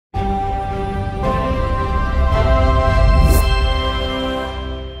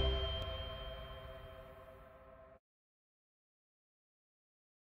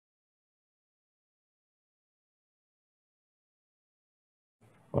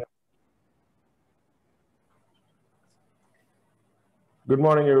Good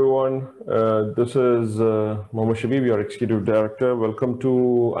morning, everyone. This is Mohammed Shabib, your Executive Director. Welcome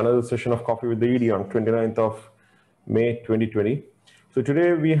to another session of Coffee with the ED on 29th of May 2020. So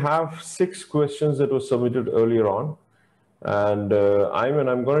today we have 6 questions that were submitted earlier on. And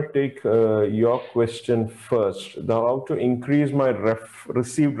I'm going to take your question first. How to increase my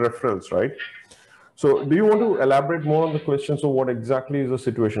received referrals, right? So do you want to elaborate more on the question? So what exactly is the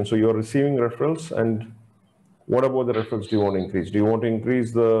situation? So you're receiving referrals, and what about the referrals do you want to increase? Do you want to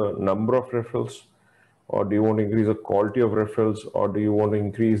increase the number of referrals, or do you want to increase the quality of referrals, or do you want to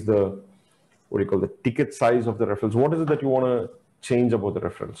increase the, what do you call, the ticket size of the referrals? What is it that you want to change about the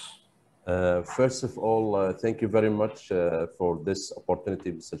referrals? First of all, thank you very much for this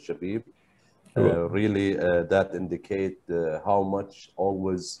opportunity, Mr. Shabib. Really, that indicate how much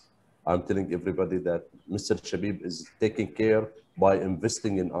always I'm telling everybody that Mr. Shabib is taking care by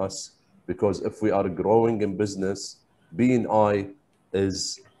investing in us, because if we are growing in business, BNI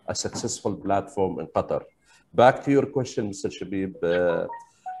is a successful platform in Qatar. Back to your question, Mr. Shabib.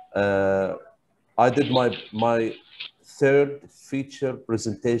 I did my third feature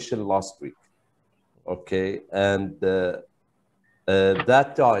presentation last week. Okay, and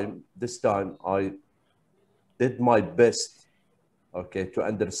this time I did my best, okay, to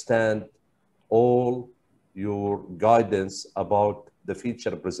understand all your guidance about the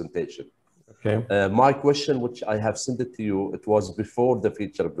feature presentation. Okay. My question, which I have sent it to you, it was before the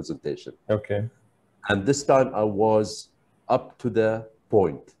feature presentation. Okay. And this time I was up to the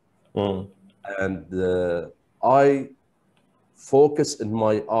point. And I focus in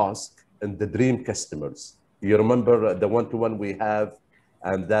my ask in the dream customers. You remember the one-to-one we have,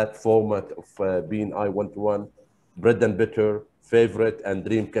 and that format of BNI one-to-one, bread and butter, favorite, and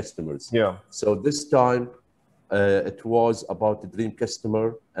dream customers. Yeah. So this time it was about the dream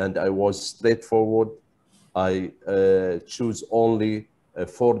customer, and I was straightforward. I choose only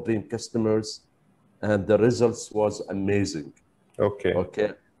 4 dream customers, and the results was amazing. Okay.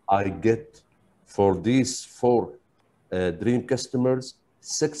 Okay, I get for these 4 dream customers,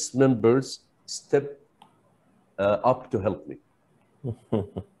 6 members step up to help me.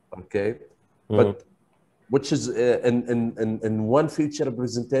 Okay, but which is in one feature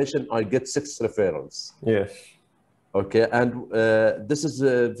presentation, I get 6 referrals. Yes. Okay, and this is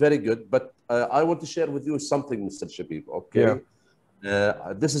very good. But I want to share with you something, Mr. Shabib. Okay,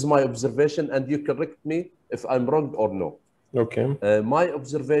 this is my observation, and you correct me if I'm wrong or no. Okay. My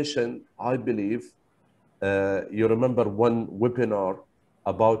observation, I believe. You remember one webinar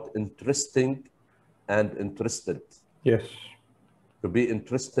about interesting and interested. Yes. To be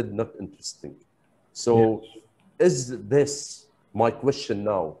interested, not interesting. So is this, my question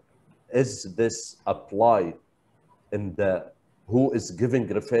now, is this apply in the who is giving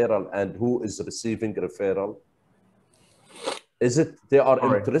referral and who is receiving referral? Is it they are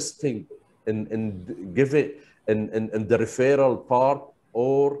interesting in giving in the referral part,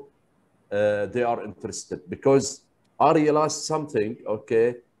 or they are interested? Because I realized something,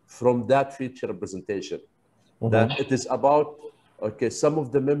 okay, from that feature presentation, that it is about, okay, some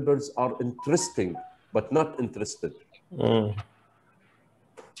of the members are interesting, but not interested.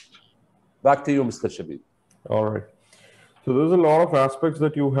 Back to you, Mr. Shabib. All right. So there's a lot of aspects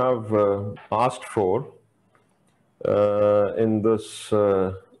that you have asked for in this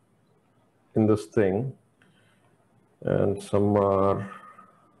thing, and some are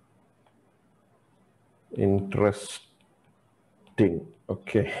interesting.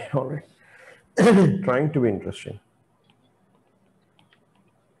 Okay. All right. Trying to be interesting.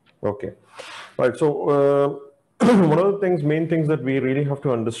 Okay. Right. So one of the main things that we really have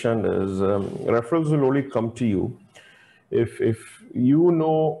to understand is referrals will only come to you if you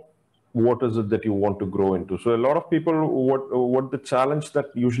know what is it that you want to grow into. So a lot of people, what the challenge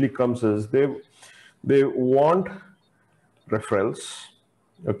that usually comes is they want referrals,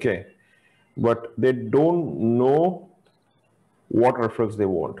 okay, but they don't know what referrals they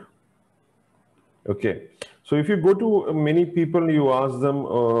want. Okay, so if you go to many people, you ask them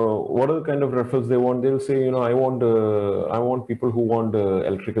what are the kind of referrals they want, they'll say, you know, I want people who want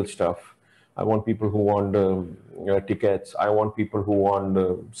electrical stuff. I want people who want tickets. I want people who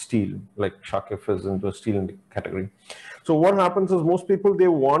want steel, like Shakif is in the steel category. So what happens is most people, they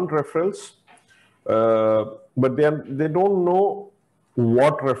want referrals, but they don't know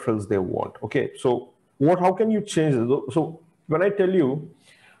what referrals they want. Okay, so how can you change it? So when I tell you,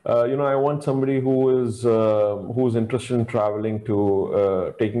 you know, I want somebody who's interested in traveling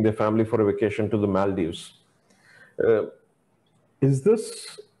to taking their family for a vacation to the Maldives. Is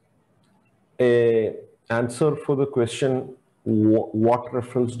this a answer for the question, what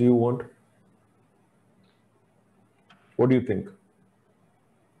referrals do you want? What do you think?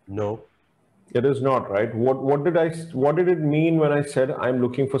 No. It is not, right? What did it mean when I said I'm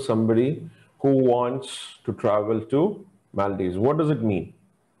looking for somebody who wants to travel to Maldives? What does it mean?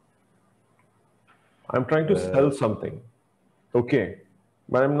 I'm trying to sell something. Okay.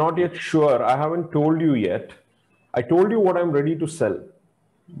 But I'm not yet sure. I haven't told you yet. I told you what I'm ready to sell,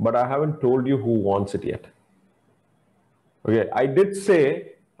 but I haven't told you who wants it yet. Okay. I did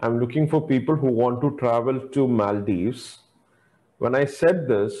say I'm looking for people who want to travel to Maldives. When I said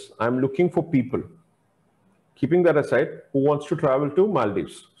this, I'm looking for people, keeping that aside, who wants to travel to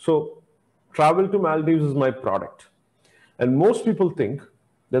Maldives. So travel to Maldives is my product. And most people think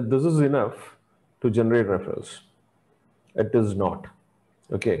that this is enough to generate referrals. It is not.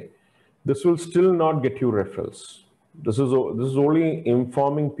 Okay. This will still not get you referrals. This is only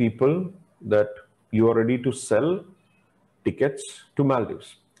informing people that you are ready to sell tickets to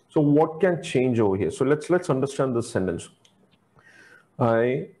Maldives. So what can change over here? So let's understand this sentence.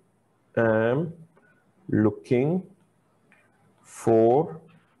 I am looking for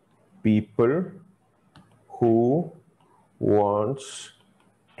people who wants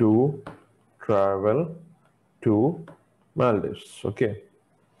to travel to Maldives. Okay.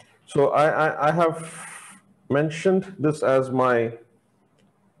 So I have mentioned this as my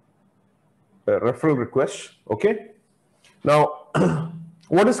referral request. Okay. Now,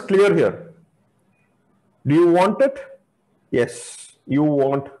 what is clear here? Do you want it? Yes, you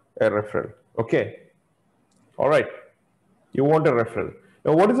want a referral. Okay. All right. You want a referral.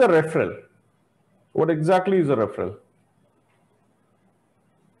 Now, what is a referral? What exactly is a referral?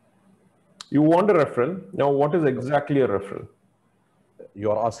 You want a referral. Now, what is exactly a referral?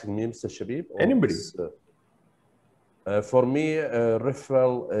 You are asking me, Mr. Shabib? Or Anybody. this, for me,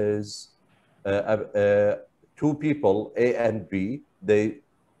 referral is two people, A and B, they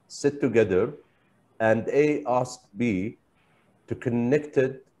sit together and A asks B to connect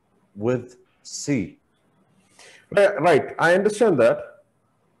it with C. Right. I understand that.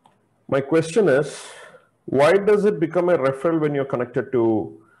 My question is, why does it become a referral when you're connected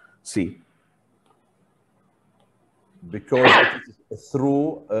to C? Because it is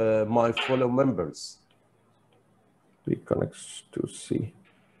through my fellow members. B connects to C.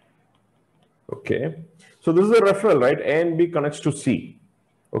 Okay. So this is a referral, right? A and B connects to C.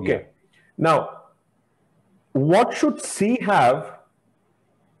 Okay. Yeah. Now, what should C have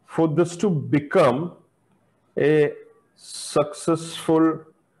for this to become a successful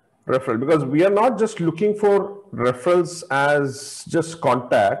referral? Because we are not just looking for referrals as just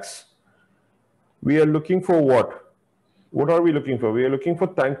contacts. We are looking for what? What are we looking for? We are looking for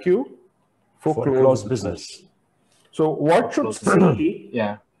thank you for For close close business. business. So what should C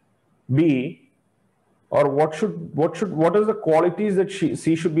Yeah. be, or what is the qualities that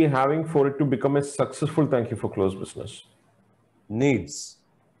C should be having for it to become a successful thank you for close business? Needs.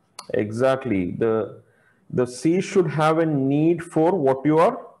 Exactly. The C should have a need for what you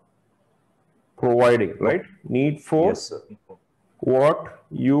are providing, right? Need for Yes, sir. what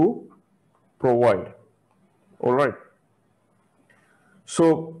you provide. All right.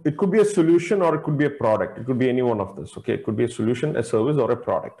 So it could be a solution or it could be a product. It could be any one of this. Okay. It could be a solution, a service, or a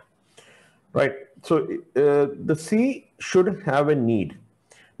product. Right. So the C should have a need.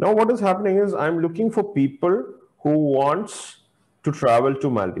 Now what is happening is I'm looking for people who wants to travel to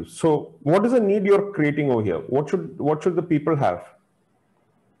Maldives. So what is the need you're creating over here? What should the people have?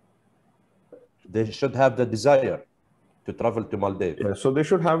 They should have the desire to travel to Maldives. So they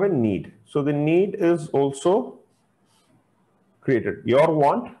should have a need. So the need is also created. Your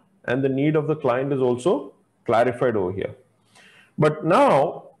want and the need of the client is also clarified over here. But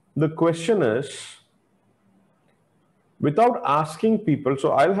now the question is, without asking people,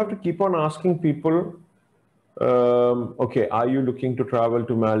 so I'll have to keep on asking people, okay, are you looking to travel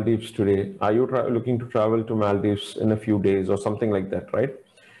to Maldives today? Are you looking to travel to Maldives in a few days or something like that, right?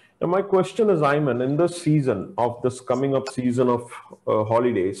 Now, my question is, Ayman, in this season of this coming up season of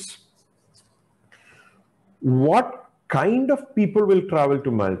holidays, what kind of people will travel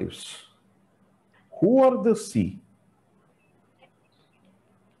to Maldives? Who are the C?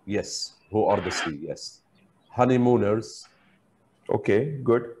 Yes. Who are the C? Yes. Honeymooners. Okay,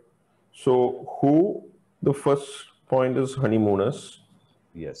 good. So, who, the first point is honeymooners.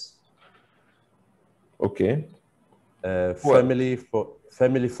 Yes. Okay. Family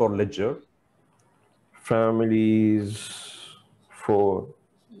for leisure. Families for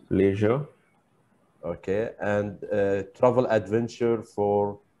leisure. Okay. And travel adventure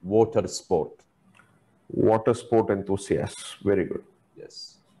for water sport. Water sport enthusiasts. Very good.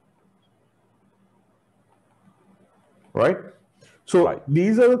 Yes. Right? So Right.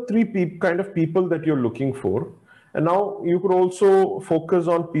 these are the three kind of people that you're looking for. And now you could also focus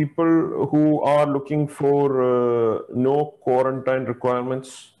on people who are looking for no quarantine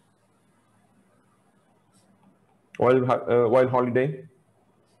requirements while holiday,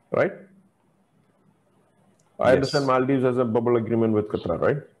 right? I understand Yes. Maldives has a bubble agreement with Qatar,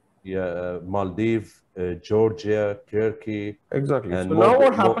 right? Yeah, Maldives, Georgia, Turkey, Exactly. and So more, now more.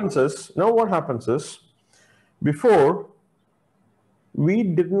 what happens is, before we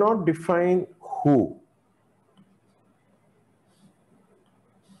did not define who.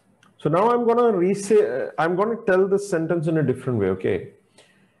 So now I'm going to tell this sentence in a different way, okay?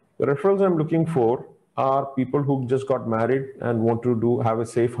 The referrals I'm looking for are people who just got married and want to have a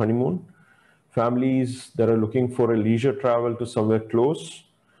safe honeymoon, families that are looking for a leisure travel to somewhere close,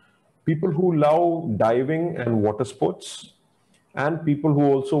 people who love diving and water sports, and people who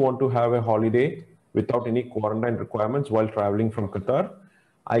also want to have a holiday without any quarantine requirements while traveling from Qatar.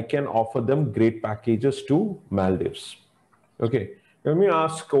 I can offer them great packages to Maldives. Okay, let me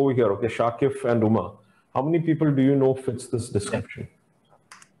ask over here, okay, Shakif and Uma, how many people do you know fits this Yeah. description?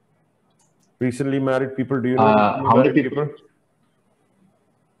 Recently married people, do you know recently How many married people? people?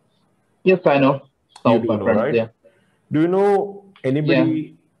 Yes, I know some You of do my know, friends. right? Yeah, Do you know yeah.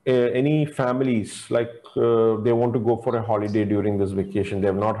 anybody, any families, like they want to go for a holiday during this vacation? They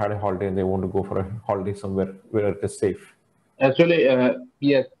have not had a holiday and they want to go for a holiday somewhere where it is safe. Actually,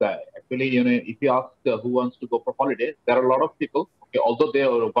 yes. Actually, if you ask who wants to go for holiday, there are a lot of people. Okay, although they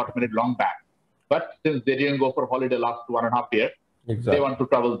got married long back, but since they didn't go for holiday last 1.5 years, they Exactly. want to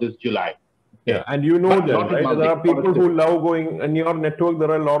travel this July. Yeah, Okay, and you know but them, not in right? There Maldives. are For people who love going in your network. There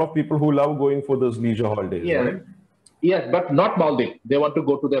are a lot of people who love going for those leisure holidays, yes, right? yes, but not Maldives. They want to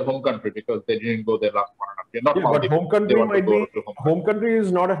go to their home country because they didn't go there last 1.5 years. Not Yeah, but Maldives. home They country want to might go be to home home country. country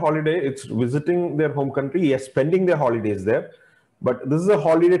is not a holiday. It's visiting their home country. Yes, spending their holidays there, but this is a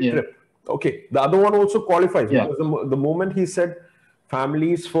holiday Yeah, trip. Okay, the other one also qualifies yeah, because the moment he said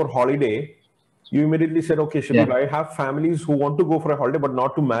families for holiday, you immediately said, okay, yeah. Shadiq, I have families who want to go for a holiday, but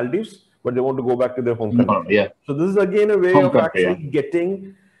not to Maldives, but they want to go back to their home No, country. yeah, So this is again a way home of country. Yeah, actually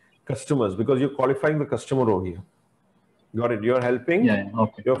getting customers because you're qualifying the customer over here. Got it. You're helping yeah, yeah.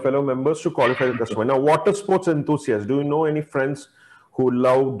 Okay. your fellow members to qualify the Okay. customer. Now, water sports enthusiasts, do you know any friends who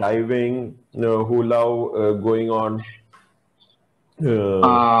love diving, who love going on?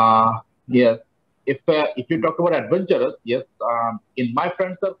 Uh, Yes. If you talk about adventurous, yes. In my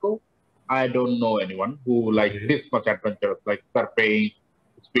friend circle, I don't know anyone who like okay. this much adventurous, like surfing,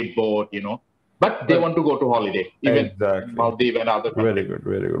 speedboat, But they But want to go to holiday, even exactly. Maldives and other Very countries. good.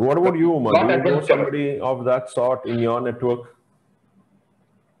 Very good. What But about you, Uma? Do not you know adventurous. somebody of that sort in your network?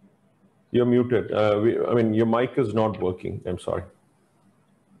 You're muted. I mean, your mic is not working. I'm sorry.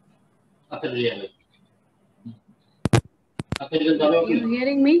 You're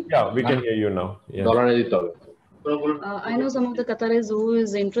hearing me? Yeah, we can hear you now. Yes. Dollar is dollar. I know some of the Qataris who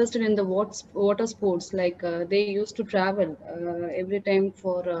is interested in the water sports. Like they used to travel every time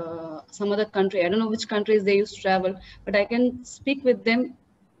for some other country. I don't know which countries they used to travel, but I can speak with them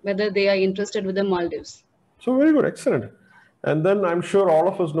whether they are interested with the Maldives. So very good. Excellent. And then I'm sure all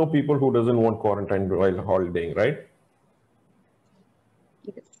of us know people who doesn't want quarantine while holidaying, right?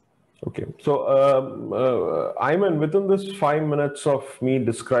 Yes. Okay, so Ayman, within this 5 minutes of me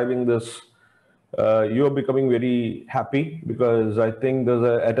describing this, you are becoming very happy because I think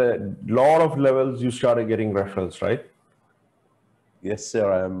at a lot of levels you started getting referrals, right? Yes,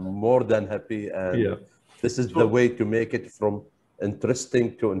 sir. I am more than happy, Yeah. and this is the So way to make it from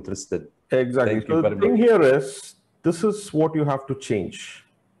interesting to interested. exactly. Thank you So the very thing much. here is, this is what you have to change.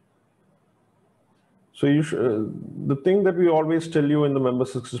 So the thing that we always tell you in the member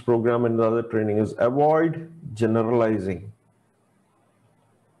success program and the other training is avoid generalizing.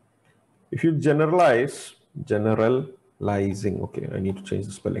 If you generalizing, okay, I need to change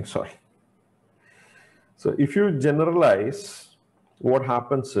the spelling, sorry. So if you generalize, what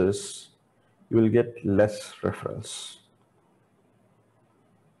happens is you will get less referrals.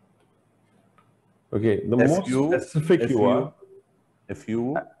 Okay, the more If you, specific if you are, you, if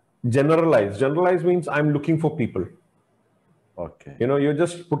you, generalize means I'm looking for people. okay. You're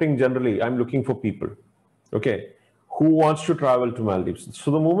just putting generally, I'm looking for people. Okay, who wants to travel to Maldives?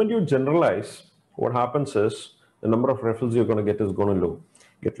 So the moment you generalize, what happens is the number of referrals you're going to get is going to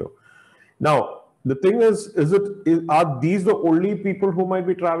get low. Now, the thing are these the only people who might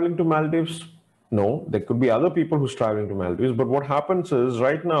be traveling to Maldives? No, there could be other people who's traveling to Maldives. But what happens is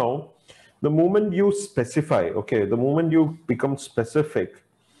right now, the moment you specify, okay, the moment you become specific,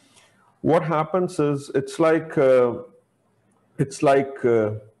 what happens is what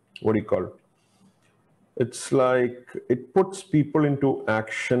do you call it? It's like it puts people into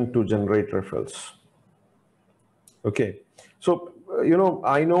action to generate referrals. Okay. So,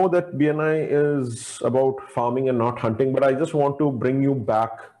 I know that BNI is about farming and not hunting, but I just want to bring you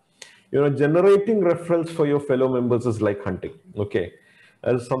back. Generating referrals for your fellow members is like hunting. Okay.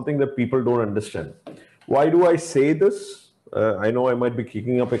 That's something that people don't understand. Why do I say this? I know I might be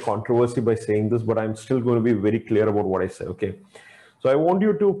kicking up a controversy by saying this, but I'm still going to be very clear about what I say. Okay. So I want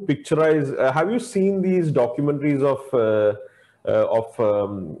you to picturize. Have you seen these documentaries of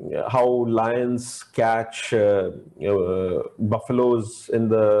how lions catch buffaloes in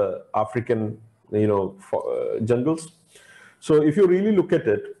the African, jungles? So if you really look at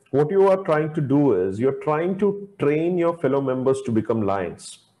it, what you are trying to do is you're trying to train your fellow members to become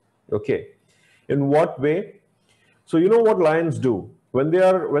lions. Okay. In what way? So you know what lions do when they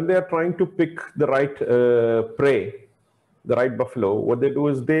are trying to pick the right prey, the right buffalo. What they do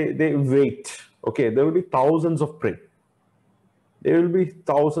is they wait. Okay, there will be thousands of prey. There will be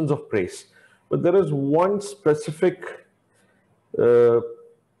thousands of prey, but there is one specific, uh,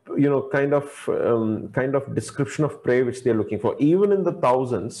 kind of description of prey which they're looking for. Even in the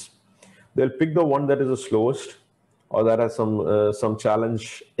thousands, they'll pick the one that is the slowest, or that has some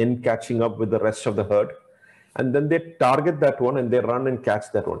challenge in catching up with the rest of the herd, and then they target that one and they run and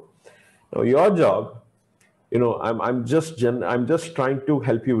catch that one. Now, your job, I'm just trying to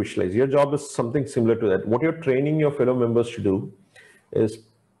help you visualize. Your job is something similar to that. What you're training your fellow members to do is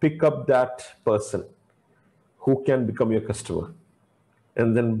pick up that person who can become your customer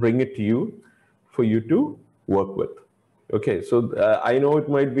and then bring it to you for you to work with. Okay, so I know it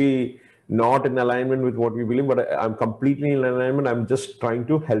might be not in alignment with what we believe, but I'm completely in alignment. I'm just trying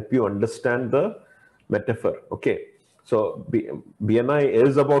to help you understand the metaphor. Okay, so BNI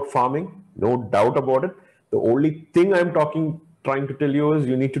is about farming, no doubt about it. The only thing trying to tell you is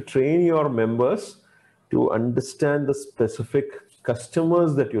you need to train your members to understand the specific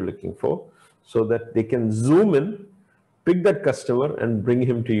customers that you're looking for, so that they can zoom in, pick that customer and bring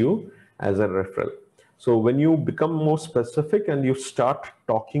him to you as a referral. So when you become more specific and you start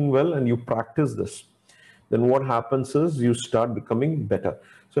talking well and you practice this, then what happens is you start becoming better.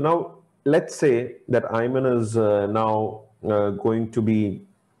 So now let's say that Ayman is now going to be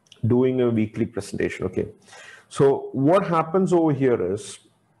doing a weekly presentation. Okay. So what happens over here is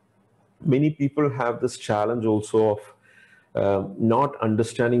many people have this challenge also of not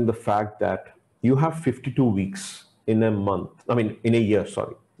understanding the fact that you have 52 weeks in a month. I mean, in a year,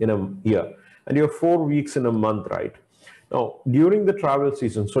 sorry, in a year. And you have 4 weeks in a month, right? Now, during the travel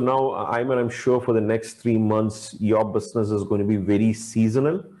season, so now I'm sure for the next 3 months, your business is going to be very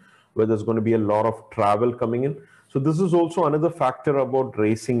seasonal, where there's going to be a lot of travel coming in. So this is also another factor about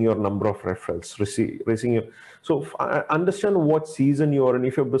raising your number of referrals, raising your. So understand what season you are in.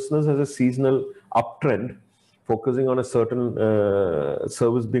 If your business has a seasonal uptrend, focusing on a certain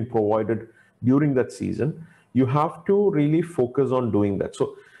service being provided during that season, you have to really focus on doing that.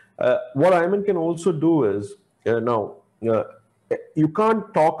 So what Ayman can also do is now you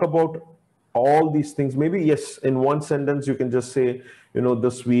can't talk about all these things. Maybe yes, in one sentence you can just say,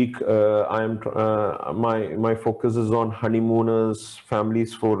 this week my focus is on honeymooners,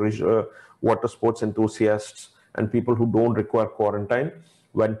 families for water sports enthusiasts, and people who don't require quarantine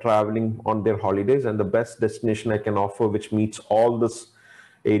when traveling on their holidays. And the best destination I can offer, which meets all this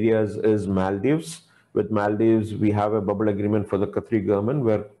areas, is Maldives. With Maldives, we have a bubble agreement for the Qatari government,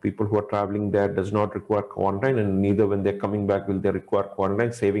 where people who are traveling there does not require quarantine, and neither when they're coming back will they require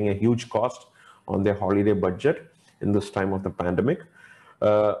quarantine, saving a huge cost on their holiday budget in this time of the pandemic.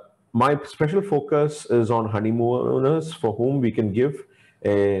 My special focus is on honeymooners, for whom we can give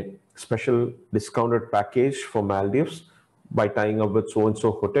a special discounted package for Maldives by tying up with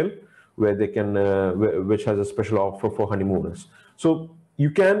so-and-so hotel, where they can, which has a special offer for honeymooners. So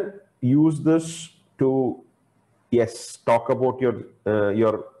you can use this to, yes, talk about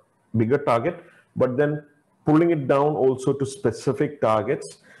your bigger target, but then pulling it down also to specific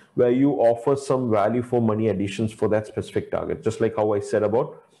targets where you offer some value for money additions for that specific target, just like how I said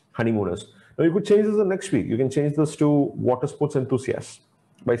about honeymooners. Now you could change this the next week. You can change this to water sports enthusiasts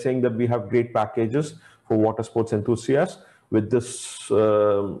by saying that we have great packages for water sports enthusiasts with this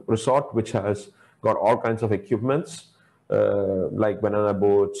resort, which has got all kinds of equipments, like banana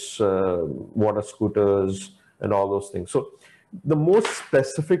boats, water scooters, and all those things. So the more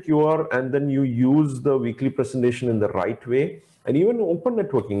specific you are, and then you use the weekly presentation in the right way, and even open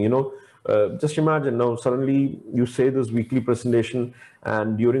networking, just imagine now suddenly you say this weekly presentation,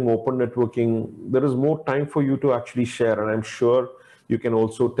 and during open networking, there is more time for you to actually share. And I'm sure you can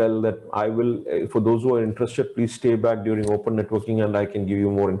also tell that I will, for those who are interested, please stay back during open networking and I can give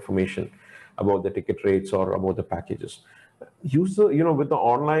you more information about the ticket rates or about the packages. use the, with the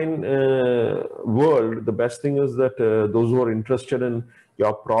online world, the best thing is that those who are interested in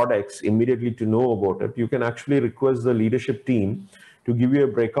your products immediately to know about it, you can actually request the leadership team to give you a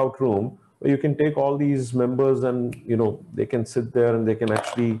breakout room where you can take all these members and, they can sit there and they can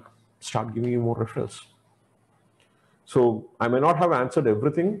actually start giving you more referrals. So I may not have answered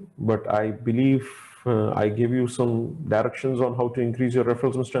everything, but I believe I gave you some directions on how to increase your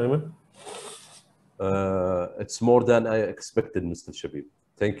referrals, Mr. Ayman. It's more than I expected, Mr. Shabib.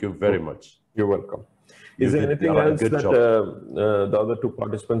 Thank you very much. You're welcome. You Is there did anything a else good that job. the other two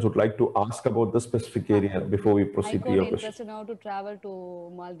participants would like to ask about this specific area before we I proceed to got your question? interested now to travel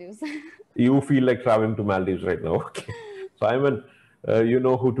to Maldives. You feel like traveling to Maldives right now. Okay. So, Ayman, you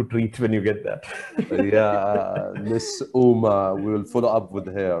know who to treat when you get that. Yeah, Miss Uma, we will follow up with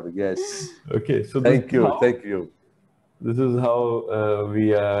her. Yes. Okay. So, Thank you. Thank you. this is how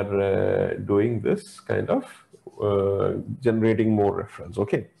we are doing this kind of generating more referrals.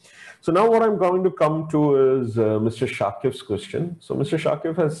 Okay. So now what I'm going to come to is Mr. Shakif's question. So Mr.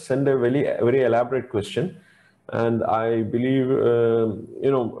 Shakif has sent a very elaborate question, and I believe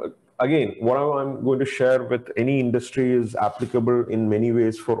again, what I'm going to share with any industry is applicable in many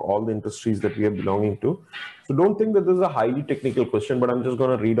ways for all the industries that we are belonging to. So don't think that this is a highly technical question, but I'm just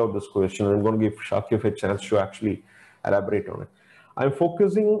going to read out this question and I'm going to give Shakif a chance to actually elaborate on it. I'm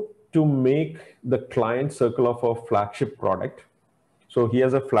focusing to make the client circle of a flagship product. So he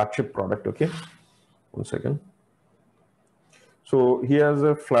has a flagship product, okay? 1 second. So he has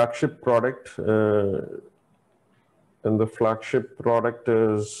a flagship product, and the flagship product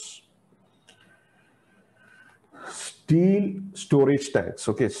is steel storage tanks,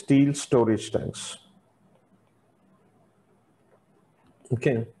 okay? Steel storage tanks.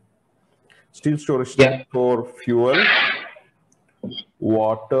 Okay. Steel storage tank for fuel,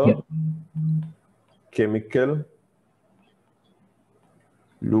 water, chemical,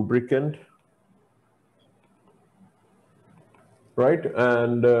 lubricant, right?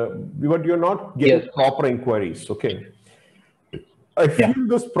 And but you're not getting proper inquiries, okay? I feel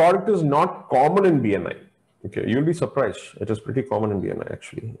this product is not common in BNI. Okay, you'll be surprised. It is pretty common in BNI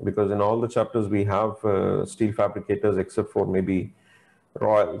actually, because in all the chapters we have steel fabricators except for maybe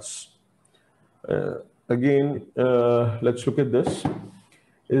Royals. Again, let's look at this.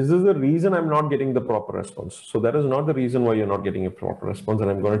 Is this the reason I'm not getting the proper response? So that is not the reason why you're not getting a proper response, and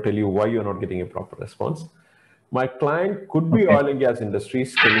I'm going to tell you why you're not getting a proper response. My client could be oil and gas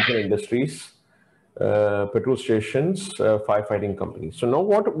industries, chemical industries, petrol stations, firefighting companies. So now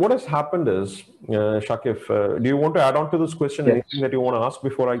what has happened is, Shakif, do you want to add on to this question? Anything that you want to ask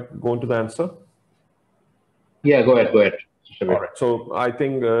before I go into the answer? Yeah, go ahead. All right. So I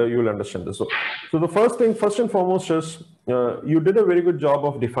think you'll understand this. So the first and foremost is you did a very good job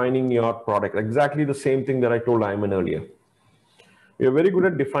of defining your product. Exactly the same thing that I told Ayman earlier. We are very good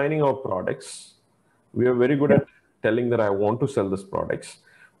at defining our products. We are very good at telling that I want to sell these products,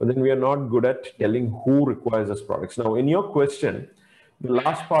 but then we are not good at telling who requires these products. Now, in your question, the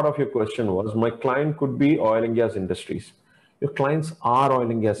last part of your question was, my client could be oil and gas industries. Your clients are oil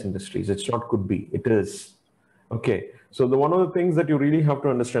and gas industries. It's not could be, it is. Okay. So one of the things that you really have to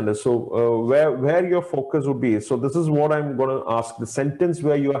understand is, so where your focus would be. So this is what I'm going to ask. The sentence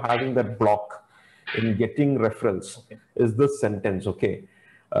where you are having that block in getting referrals is this sentence. Okay.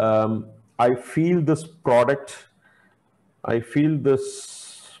 I feel this product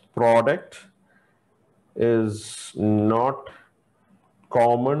is not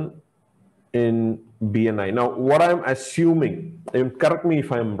common in BNI. Now, what I'm assuming, and correct me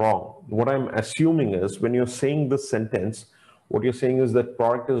if I'm wrong, what I'm assuming is when you're saying this sentence, what you're saying is that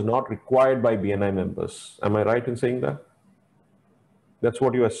product is not required by BNI members. Am I right in saying that? That's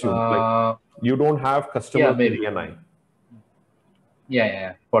what you assume. Like you don't have customers in BNI.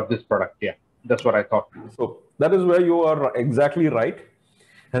 Yeah, for this product. Yeah, that's what I thought. So that is where you are exactly right.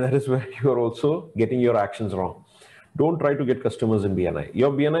 And that is where you are also getting your actions wrong. Don't try to get customers in BNI.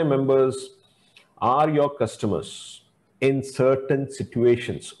 Your BNI members are your customers in certain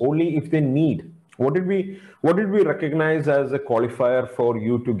situations, only if they need. What did we recognize as a qualifier for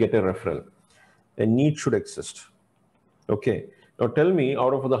you to get a referral? A need should exist. Okay. Now tell me,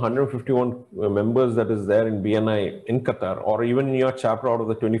 out of the 151 members that is there in BNI in Qatar, or even in your chapter, out of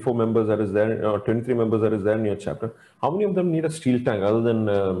the 24 members that is there, or 23 members that is there in your chapter, how many of them need a steel tank other than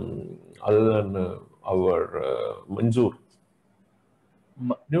our Manzoor?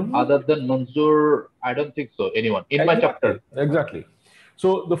 Other than Manzoor, I don't think so. Anyone in my chapter. Exactly.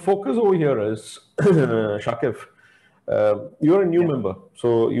 So the focus over here is, Shakif, You're a new member,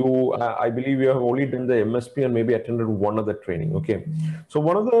 so I believe you have only done the MSP and maybe attended one other training. Okay, so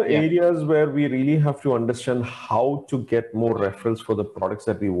one of the areas where we really have to understand how to get more referrals for the products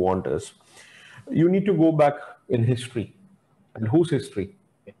that we want is you need to go back in history. And whose history?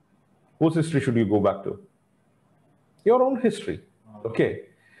 Whose history should you go back to? Your own history. Okay.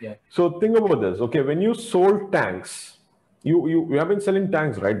 Yeah. So think about this. Okay, when you sold tanks, you have been selling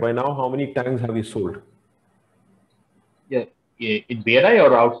tanks, right? By now, how many tanks have you sold? Yeah. In BNI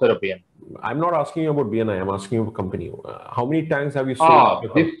or outside of BNI? I'm not asking you about BNI. I'm asking you about company. How many tanks have you sold?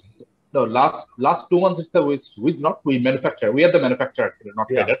 Last 2 months we manufacture. We are the manufacturer, actually, not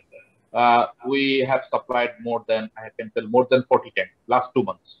trader. We have supplied more than 40 tanks last 2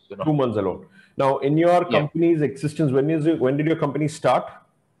 months. 2 months alone. Now, in your company's existence, when did your company start?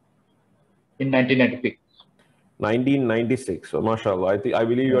 In 1996. 1996. So, mashallah. I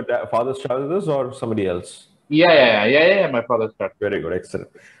believe your father started this or somebody else? Yeah. My father started. Very good, excellent.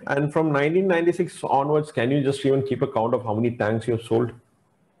 And from 1996 onwards, can you just even keep a count of how many tanks you have sold?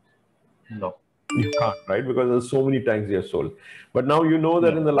 No. You can't, right? Because there's so many tanks you have sold. But now you know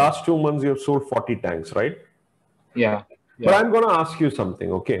that in the last 2 months you have sold 40 tanks, right? Yeah. But I'm going to ask you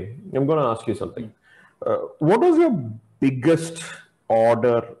something, okay? I'm going to ask you something. What was your biggest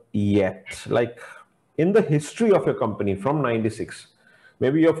order yet? Like in the history of your company from 96?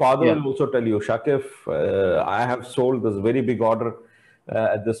 Maybe your father will also tell you, Shakif, I have sold this very big order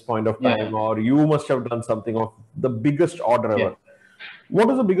at this point of time, or you must have done something of the biggest order ever. What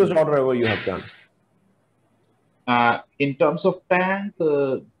is the biggest order ever you have done? In terms of tanks,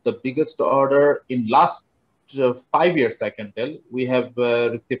 the biggest order in last 5 years, I can tell, we have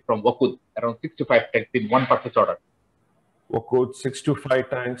received from WOQOD around 65 tanks in one purchase order. WOQOD, 65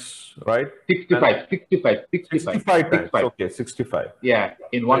 tanks, right? 65 tanks. 65. Okay, 65. Yeah,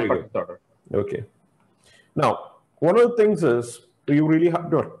 in one purchase order. Okay. Now, one of the things is you really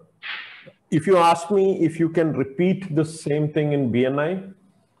have to, if you ask me if you can repeat the same thing in BNI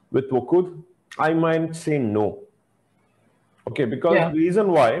with WOQOD, I might say no. Okay, because the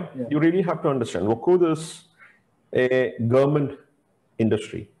reason why you really have to understand, WOQOD is a government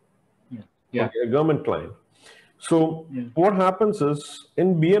industry, okay, a government client. So what happens is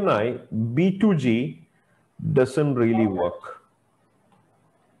in BNI, B2G doesn't really work.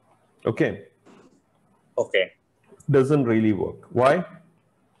 Okay. Doesn't really work. Why?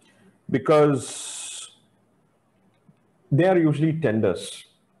 Because they are usually tenders.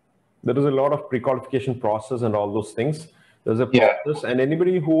 There is a lot of pre-qualification process and all those things. There's a process, and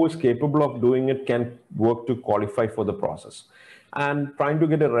anybody who is capable of doing it can work to qualify for the process. And trying to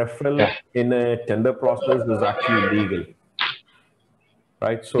get a referral in a tender process is actually illegal,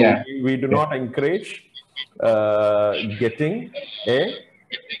 right? So we do not encourage getting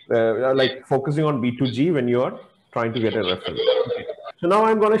like focusing on B2G when you are trying to get a referral. Okay. So now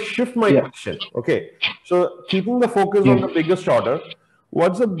I'm going to shift my question. Okay. So keeping the focus on the biggest order,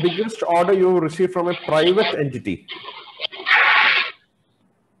 what's the biggest order you received from a private entity?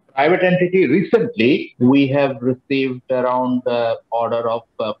 Private entity, recently, we have received around order of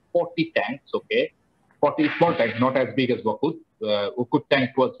 40 tanks, 40 small tanks, not as big as WOQOD. WOQOD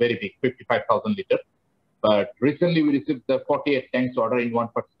tank was very big, 55,000 liters. But recently, we received the 48 tanks order in one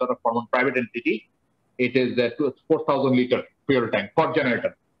purchase order from one private entity. It is a 4,000 liter fuel tank for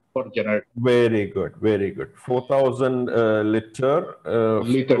generator. Very good, very good. 4,000 liter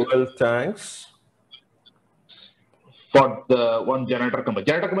fuel tanks. For the one generator company.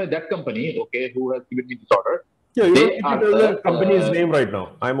 That company, who has given me this order. Yeah, you don't need to tell the company's name right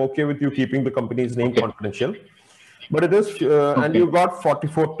now. I'm okay with you keeping the company's name confidential. But it is, and you got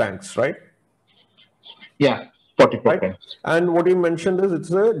 44 tanks, right? Yeah, 44 tanks. And what you mentioned is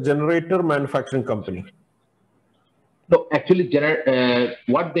it's a generator manufacturing company. No, actually,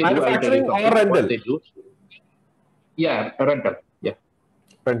 what they manufacturing do, or rental? What they do. Yeah, rental. Yeah.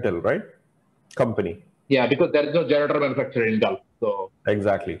 Rental, right? Company. Yeah, because there is no generator manufacturer in Gulf. So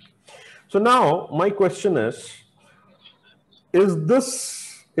exactly. So now my question is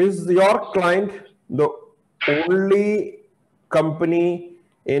your client the only company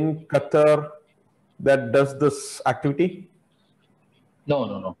in Qatar that does this activity?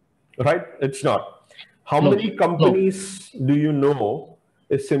 No. Right? It's not. How many companies do you know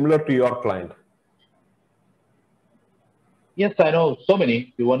is similar to your client? Yes, I know so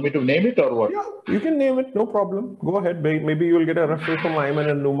many. You want me to name it or what? Yeah, you can name it. No problem. Go ahead. Maybe you will get a referral from Ayman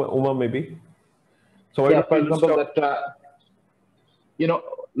and Uma maybe. So for example, that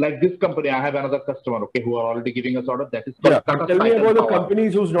like this company, I have another customer, who are already giving us orders. That is tell me about the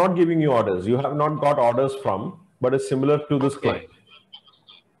companies who's not giving you orders. You have not got orders from, but is similar to this client.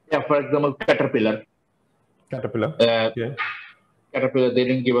 Yeah, for example, Caterpillar. Caterpillar. Okay. Caterpillar, they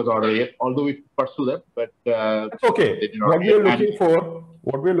didn't give us order yet, although we pursue them, but That's okay. they did not What we yet. are looking for,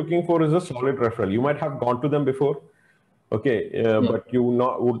 what we are looking for is a solid referral. You might have gone to them before, okay, but you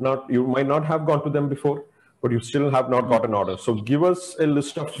might not have gone to them before, but you still have not got an order. So give us a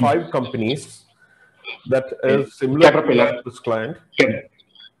list of 5 companies that is similar Caterpillar. to this client.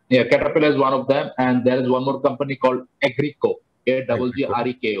 Yeah, Caterpillar is one of them, and there is one more company called Agrico,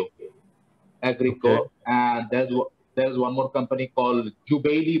 Agreko, Agrico, Okay. and there's one more company called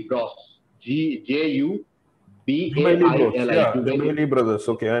Jubilee Bros, Jubilee Jubaili, Bros. Yeah, Jubilee Brothers.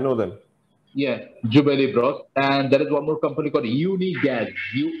 Okay, I know them. yeah, Jubilee Bros, and there is one more company called Unigaz,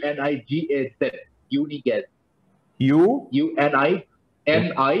 UNIGAZ, Unigaz, UNINIGAZ,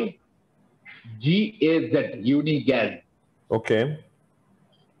 Unigaz. Okay.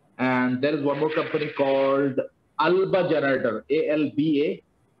 And there is one more company called Alba Generator, ALBA,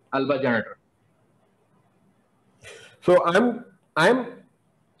 Alba Generator. So I'm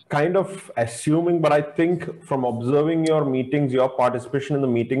kind of assuming, but I think from observing your meetings, your participation in the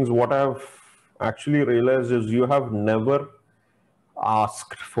meetings, what I've actually realized is you have never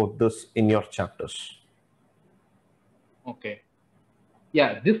asked for this in your chapters. Okay.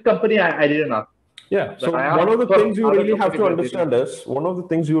 Yeah, this company I didn't ask. Yeah. So But one of the things you really have to company, understand is,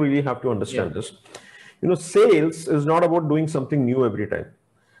 sales is not about doing something new every time.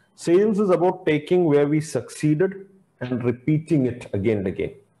 Sales is about taking where we succeeded and repeating it again and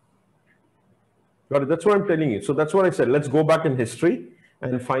again. Got it? That's what I'm telling you. So that's what I said. Let's go back in history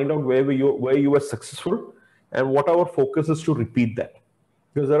and find out where you were successful and what our focus is to repeat that.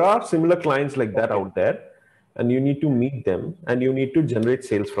 Because there are similar clients like that out there, and you need to meet them and you need to generate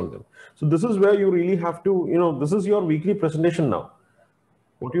sales from them. So this is where you really have to, this is your weekly presentation now.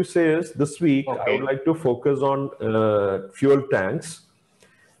 What you say is, this week I would like to focus on fuel tanks,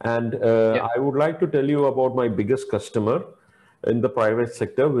 and I would like to tell you about my biggest customer in the private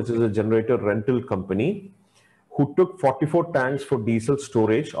sector, which is a generator rental company, who took 44 tanks for diesel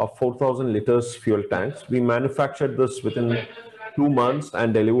storage of 4,000 liters fuel tanks. We manufactured this within 2 months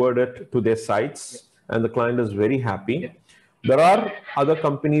and delivered it to their sites, and the client is very happy. There are other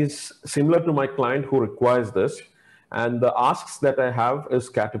companies similar to my client who requires this, and the asks that I have is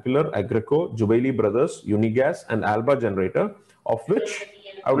Caterpillar, Agrico, Jubilee Brothers, Unigaz, and Alba Generator, of which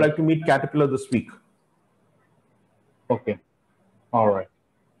I would like to meet Caterpillar this week. Okay. All right.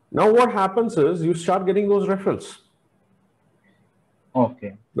 Now what happens is you start getting those referrals.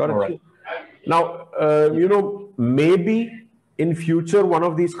 Okay. Got it? All right. Now, maybe in future, one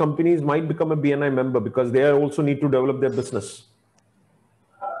of these companies might become a BNI member because they also need to develop their business.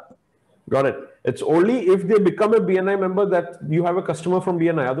 Got it? It's only if they become a BNI member that you have a customer from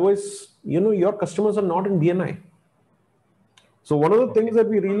BNI. Otherwise, your customers are not in BNI. So one of the things that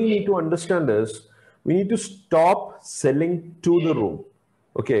we really need to understand is we need to stop selling to the room.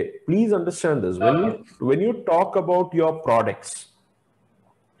 Okay, please understand this. When you talk about your products,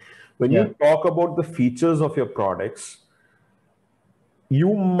 when you talk about the features of your products,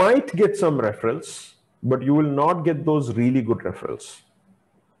 you might get some referrals, but you will not get those really good referrals.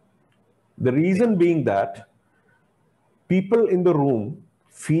 The reason being that people in the room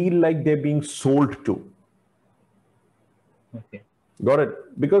feel like they're being sold to. Okay. Got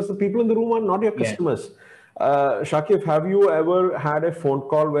it? Because the people in the room are not your customers. Shakif, have you ever had a phone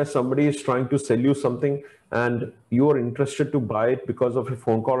call where somebody is trying to sell you something and you are interested to buy it because of a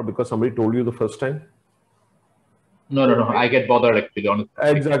phone call or because somebody told you the first time? No. I get bothered, actually, honestly.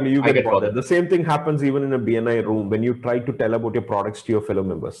 Exactly, you get bothered. The same thing happens even in a BNI room when you try to tell about your products to your fellow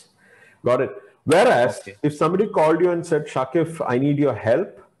members. Got it? Whereas, if somebody called you and said, Shakif, I need your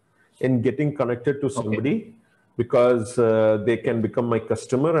help in getting connected to somebody because they can become my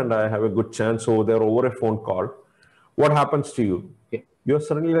customer and I have a good chance over there over a phone call, what happens to you? You're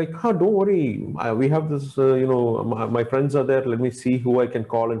suddenly like, don't worry, we have this, my friends are there, let me see who I can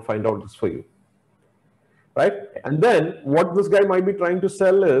call and find out this for you. Right? And then what this guy might be trying to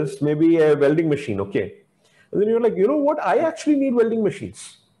sell is maybe a welding machine, okay? And then you're like, you know what? I actually need welding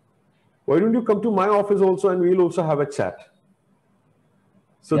machines. Why don't you come to my office also and we'll also have a chat?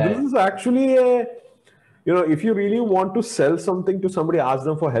 So this is actually a, if you really want to sell something to somebody, ask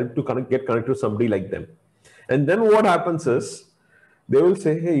them for help to get connected to somebody like them. And then what happens is they will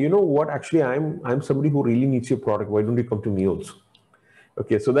say, hey, you know what? Actually, I'm somebody who really needs your product. Why don't you come to me also?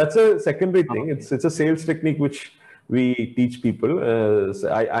 Okay, so that's a secondary thing. It's a sales technique which we teach people.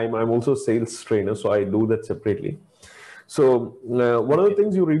 I'm also a sales trainer, so I do that separately. So one of the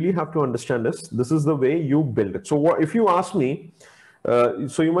things you really have to understand is this is the way you build it. So if you ask me,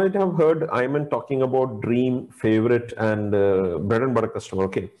 So you might have heard Ayman talking about dream, favorite, and bread and butter customer.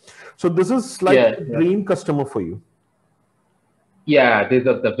 Okay, so this is like Yeah, a yeah. dream customer for you. Yeah, these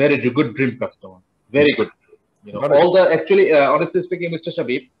are the very good dream customer. Very good. Got it. All the actually, honestly speaking, Mr.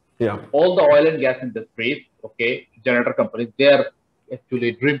 Shabib, Yeah. all the oil and gas industries, okay, generator companies, they are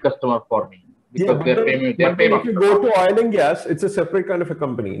actually dream customer for me Yeah, because they're famous. They're but then if famous. you go to oil and gas, it's a separate kind of a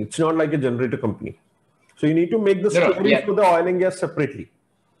company. It's not like a generator company. So you need to make the No, no, story yeah, for the oil and gas separately.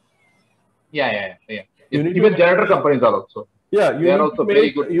 yeah. You need to Even make, generator companies are also. yeah, They are also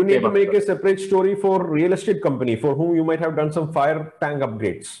very good, you need to famous. make a separate story for real estate company for whom you might have done some fire tank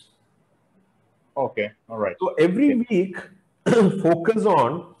upgrades. Okay, all right. So every week, focus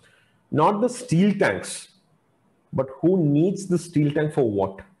on not the steel tanks, but who needs the steel tank for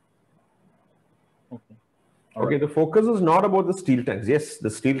what. Okay. Okay, the focus is not about the steel tanks. Yes, the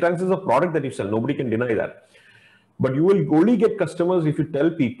steel tanks is a product that you sell. Nobody can deny that. But you will only get customers if you tell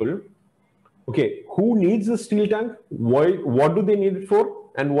people, okay, who needs the steel tank? Why? What do they need it for?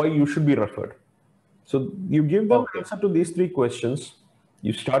 And why you should be referred. So you give them answer to these three questions,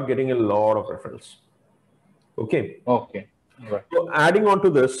 you start getting a lot of referrals. Okay. Okay. All right. So adding on to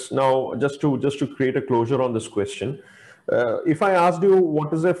this now, just to create a closure on this question, if I asked you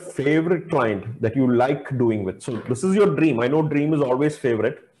what is a favorite client that you like doing with, so this is your dream. I know dream is always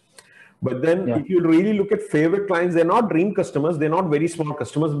favorite, but then Yeah. if you really look at favorite clients, they're not dream customers, they're not very small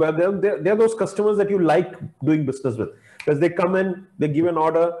customers, but they're those customers that you like doing business with because they come in, they give an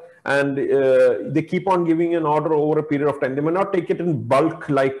order, and they keep on giving an order over a period of time. They may not take it in bulk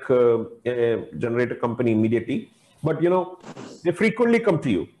like a generator company immediately, but they frequently come to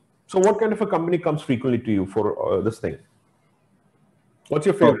you. So what kind of a company comes frequently to you for this thing? What's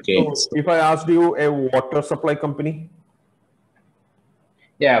your favorite? Okay. So if I asked you a water supply company,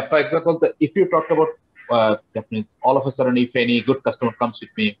 Yeah, for example, if you talk about definitely all of a sudden, if any good customer comes with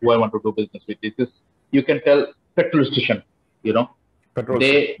me who I want to do business with, this is you can tell petrol station. petrol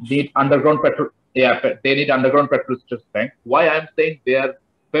They stations. need underground petrol. Yeah, they need underground petrol station tank. Why I'm saying they are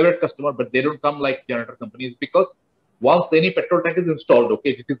favorite customer, but they don't come like generator companies because once any petrol tank is installed,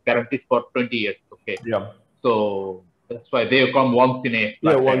 okay, this is guaranteed for 20 years. Okay, Yeah. so that's why they come once in a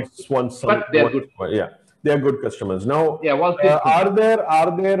Yeah, lifetime. But they are good. Yeah, they are good customers. Now, Yeah, once in are there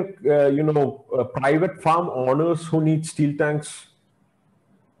private farm owners who need steel tanks?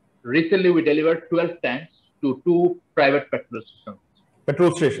 recently we delivered 12 tanks to 2 private petrol stations.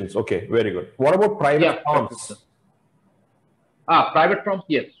 Petrol stations. Okay, very good. What about private Yeah, petrol farms? stations. Private farms,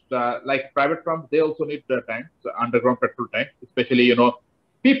 yes. Like private farms, they also need tanks, underground petrol tanks, especially,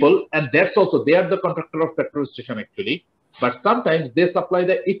 people, and that's also, they are the contractor of petrol station actually. But sometimes they supply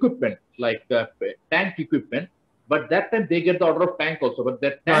the equipment, like tank equipment, but that time they get the order of tank also. But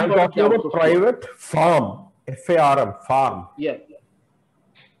that No, tank I'm order talking they about also private farm. FARM, farm. Yeah.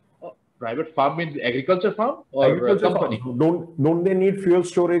 Private farm means agriculture farm or Agriculture company? farms. Don't they need fuel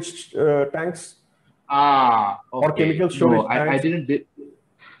storage tanks? Okay. Or chemical storage No, I tanks? didn't.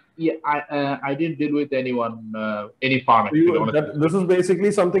 Yeah, I didn't deal with anyone, any farm actually. Honestly, This is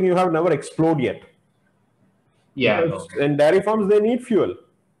basically something you have never explored yet. yeah, Because in dairy farms, they need fuel.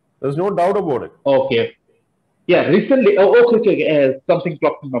 There's no doubt about it. Okay. Yeah, recently, okay. Something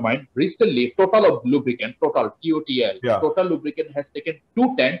clocked in my mind. Recently, Total of Lubricant, Total, TOTL, Yeah. Total Lubricant has taken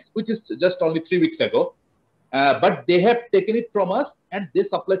 2 tanks, which is just only 3 weeks ago. But they have taken it from us and they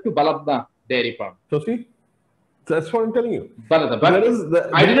supply to Baladna Dairy Farm. So see, that's what I'm telling you. Baladna, but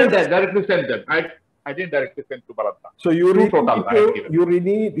I didn't directly send them. I didn't directly send to Baladna. So you really Total,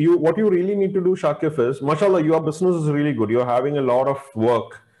 need to, what you really need to do, Shakif, is, mashallah, your business is really good. You're having a lot of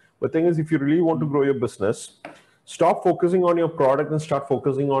work. The thing is, if you really want to grow your business, stop focusing on your product and start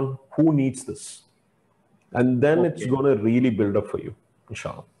focusing on who needs this. And then it's going to really build up for you,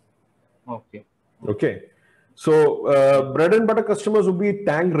 inshallah. Okay. Okay. So bread and butter customers would be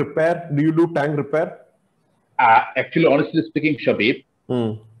tank repair. Do you do tank repair? Actually, honestly speaking, Shabib,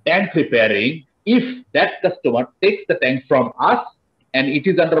 tank repairing, if that customer takes the tank from us and it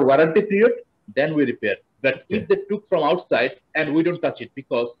is under warranty period, then we repair. But if they took from outside and we don't touch it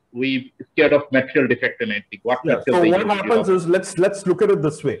because we scared of material defect and anything. So what happens is, let's look at it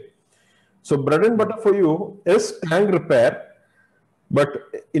this way. So bread and butter for you is tank repair, but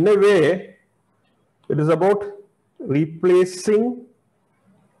in a way, it is about replacing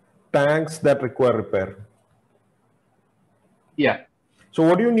tanks that require repair. Yeah. So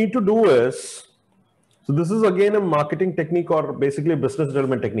what you need to do is, so this is again a marketing technique or basically a business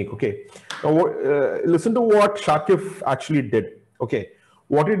development technique. Okay. Now, listen to what Shakif actually did. Okay.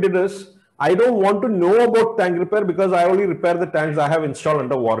 What he did is, I don't want to know about tank repair because I only repair the tanks I have installed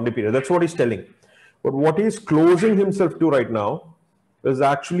under warranty period. That's what he's telling. But what he's closing himself to right now is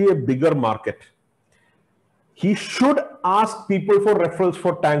actually a bigger market. He should ask people for referrals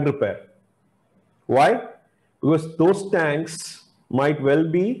for tank repair. Why? Because those tanks might well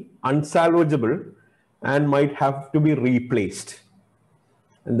be unsalvageable and might have to be replaced.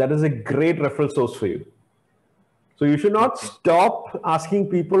 And that is a great referral source for you. So you should not stop asking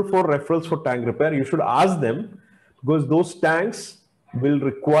people for referrals for tank repair. You should ask them because those tanks will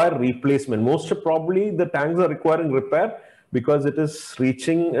require replacement. Most probably the tanks are requiring repair because it is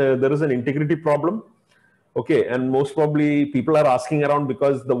reaching, there is an integrity problem. Okay, and most probably people are asking around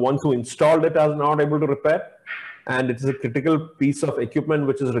because the ones who installed it are not able to repair. And it is a critical piece of equipment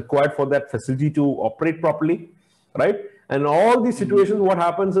which is required for that facility to operate properly, right? And all these situations, what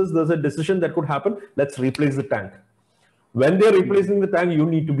happens is there's a decision that could happen. Let's replace the tank. When they're replacing the tank, you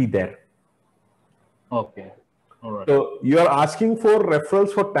need to be there. Okay. All right. So you're asking for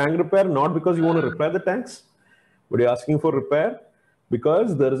referrals for tank repair, not because you want to repair the tanks, but you're asking for repair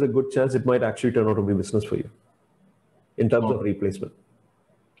because there is a good chance it might actually turn out to be business for you in terms of replacement.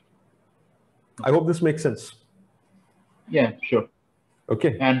 I hope this makes sense. Yeah, sure.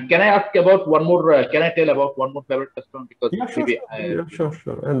 Okay. And can I ask about one more? Can I tell about one more favorite customer? Because Yeah, sure, maybe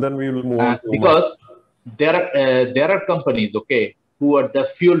sure. And then we will move on. Because there are companies, okay, who are the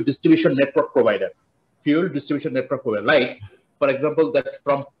fuel distribution network provider. Fuel distribution network provider. Like, for example, that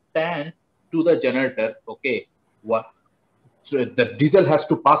from tank to the generator, okay, so the diesel has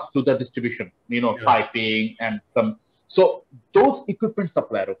to pass through the distribution, piping and some. So those equipment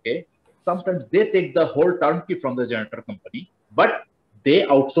supplier, okay, sometimes they take the whole turnkey from the generator company, but they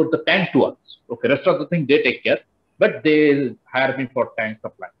outsource the tank to us. Okay, rest of the thing they take care, but they hire me for tank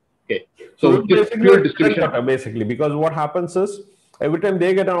supply. Okay, so basically, because what happens is every time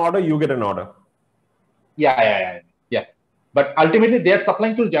they get an order, you get an order. Yeah. But ultimately, they are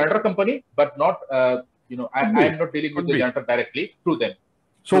supplying to the generator company, but not. I am not dealing with the generator directly through them.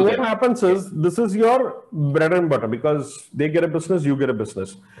 So what happens is this is your bread and butter because they get a business, you get a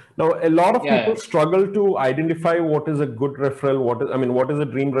business. Now, a lot of people struggle to identify what is a good referral, what is a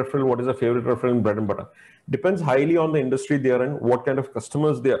dream referral, what is a favorite referral in bread and butter. Depends highly on the industry they are in, what kind of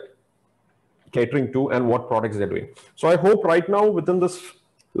customers they are catering to and what products they're doing. So I hope right now within this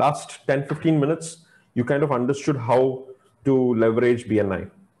last 10-15 minutes, you kind of understood how to leverage BNI,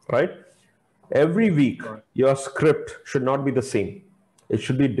 right? Every week, your script should not be the same. It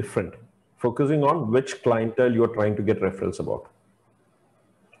should be different, focusing on which clientele you're trying to get referrals about.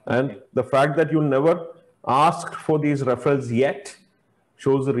 And the fact that you never asked for these referrals yet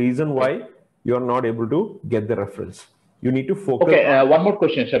shows the reason why you're not able to get the referrals. You need to focus. Okay, one more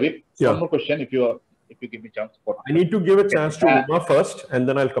question, Shabib. Yeah. One more question, if you give me a chance. I need to give a chance to Uma first, and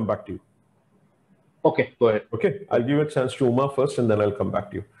then I'll come back to you. Okay, go ahead. Okay, I'll give a chance to Uma first, and then I'll come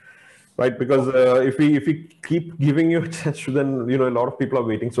back to you. Right, because if we keep giving you a chance to, then a lot of people are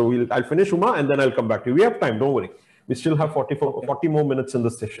waiting. So I'll finish Uma and then I'll come back to you. We have time, don't worry. We still have 40 more minutes in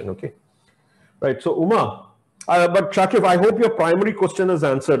this session. Okay, right. So Uma, but Shakif, I hope your primary question is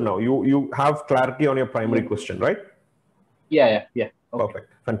answered now. You have clarity on your primary question, right? Yeah. Okay.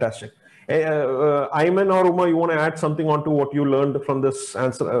 Perfect, fantastic. Ayman or Uma, you want to add something onto what you learned from this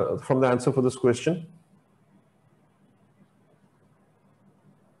answer, from the answer for this question?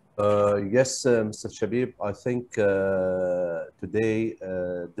 Yes, Mr. Shabib, I think today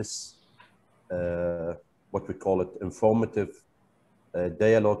this, what we call it, informative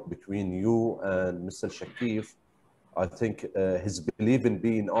dialogue between you and Mr. Shakif, I think his belief in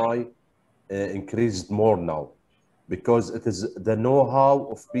BNI increased more now because it is the know-how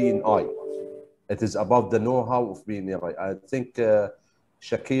of BNI. It is about the know-how of BNI. I think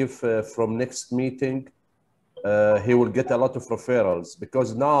Shakif from next meeting, he will get a lot of referrals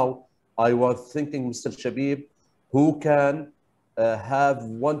because now I was thinking, Mr. Shabib, who can have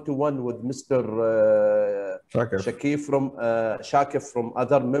one-to-one with Mr. Shakif from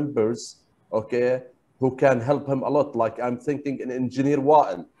other members, okay, who can help him a lot. Like I'm thinking in Engineer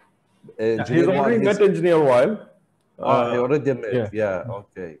Wael. He's already met Engineer Wael. He already met, yeah,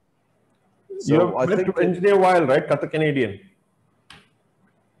 okay. So I think Engineer Wael, right? Qatar Canadian.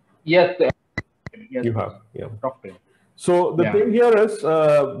 Yes. You have, yeah. So the thing here is,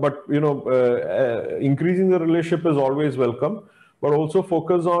 increasing the relationship is always welcome, but also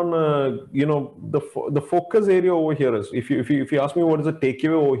focus on, the focus area over here is, if you ask me what is the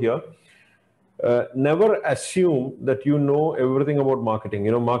takeaway over here, never assume that you know everything about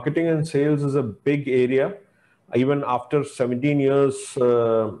marketing. Marketing and sales is a big area. Even after 17 years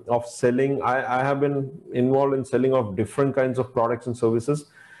of selling, I have been involved in selling of different kinds of products and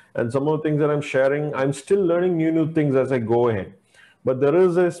services. And some of the things that I'm sharing, I'm still learning new things as I go ahead. But there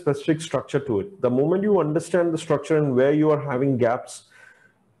is a specific structure to it. The moment you understand the structure and where you are having gaps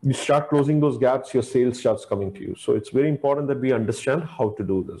you start closing those gaps, your sales starts coming to you. So it's very important that we understand how to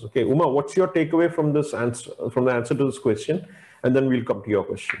do this. Okay, Uma, what's your takeaway from this answer, from the answer to this question? And then we'll come to your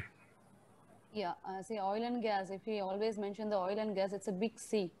question. Yeah, see, oil and gas, if we always mention the oil and gas, it's a big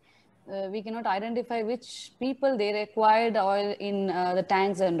sea. We cannot identify which people they required oil in the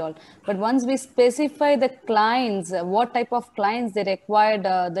tanks and all. But once we specify the clients, what type of clients they required,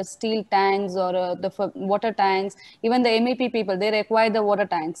 the steel tanks or the water tanks, even the MEP people, they require the water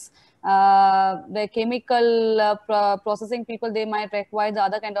tanks. The chemical processing people, they might require the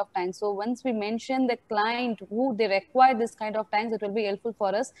other kind of tanks. So once we mention the client who they require this kind of tanks, it will be helpful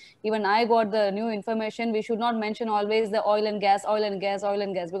for us. Even I got the new information. We should not mention always the oil and gas, oil and gas, oil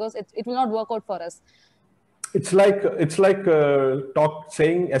and gas, because it will not work out for us. It's like saying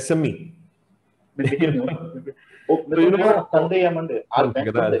SME. Just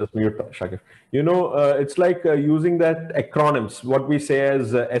mute Shakir. It's like using that acronyms, what we say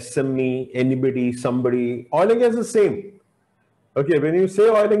as SME, anybody, somebody. Oil and gas is the same. Okay, when you say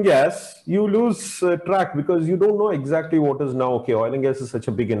oil and gas, you lose track because you don't know exactly what is now. Okay, oil and gas is such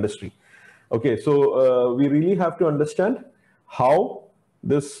a big industry. Okay, so we really have to understand how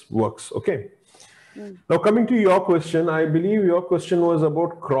this works. Okay. Now coming to your question, I believe your question was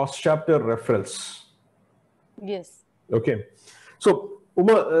about cross-chapter referrals. Yes. Okay. So,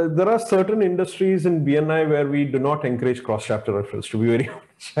 Uma, there are certain industries in BNI where we do not encourage cross-chapter referrals, to be very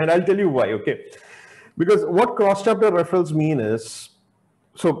honest. And I'll tell you why, okay? Because what cross-chapter referrals mean is,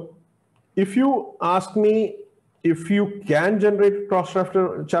 so if you ask me if you can generate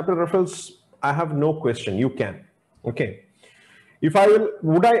cross-chapter referrals, I have no question, you can, okay? If I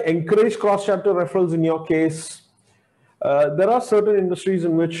would I encourage cross-chapter referrals in your case? There are certain industries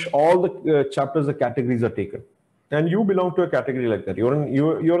in which all the chapters, the categories are taken. And you belong to a category like that.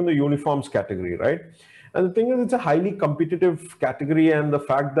 You're in the uniforms category, right? And the thing is, it's a highly competitive category. And the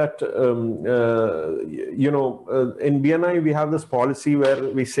fact that, in BNI, we have this policy where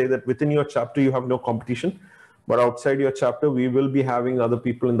we say that within your chapter, you have no competition. But outside your chapter, we will be having other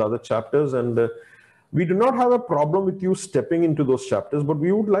people in the other chapters. And we do not have a problem with you stepping into those chapters, but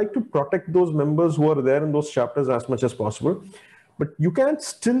we would like to protect those members who are there in those chapters as much as possible. But you can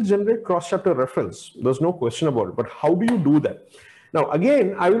still generate cross-chapter referrals. There's no question about it. But how do you do that? Now,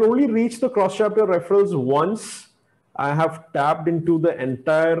 again, I will only reach the cross-chapter referrals once I have tapped into the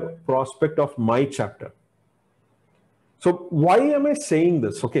entire prospect of my chapter. So why am I saying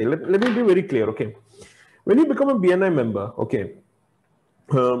this? Okay, let me be very clear. Okay, when you become a BNI member, okay,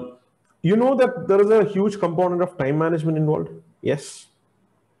 you know that there is a huge component of time management involved. Yes.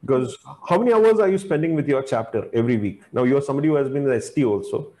 Because how many hours are you spending with your chapter every week? Now, you're somebody who has been the ST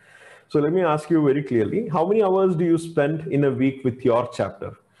also. So let me ask you very clearly, how many hours do you spend in a week with your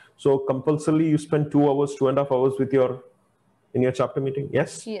chapter? So compulsorily you spend 2 hours, 2.5 hours in your chapter meeting?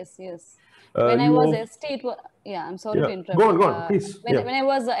 Yes? Yes, yes. When I was ST, it was, yeah, I'm sorry to interrupt. Go on, please. When I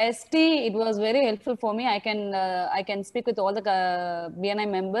was ST, it was very helpful for me. I can speak with all the BNI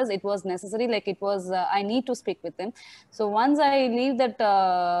members. It was necessary, like it was, I need to speak with them. So once I leave that,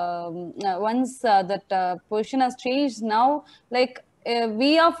 position has changed now, like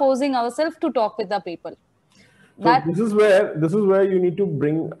we are forcing ourselves to talk with the people. So this is where you need to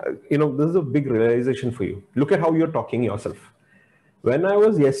bring, this is a big realization for you. Look at how you're talking yourself. When I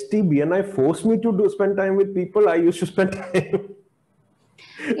was ST, BNI forced me to spend time with people. I used to spend time.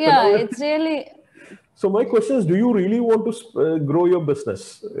 Yeah, it's really. So my question is, do you really want to grow your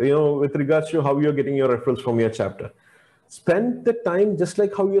business, with regards to how you're getting your referrals from your chapter? Spend the time just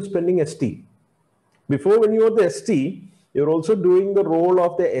like how you're spending ST. Before, when you were the ST, you're also doing the role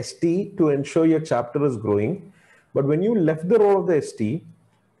of the ST to ensure your chapter is growing. But when you left the role of the ST,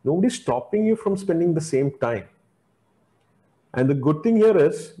 nobody's stopping you from spending the same time. And the good thing here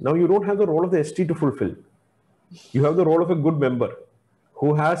is, now you don't have the role of the ST to fulfill. You have the role of a good member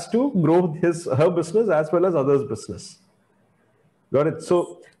who has to grow her business as well as others' business. Got it?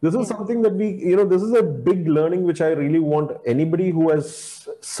 So this is something that this is a big learning which I really want anybody who has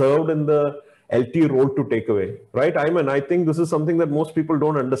served in the LT role to take away, right? I think this is something that most people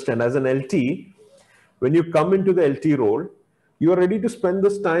don't understand. As an LT, when you come into the LT role, you are ready to spend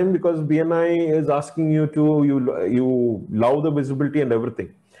this time because BNI is asking you to, you love the visibility and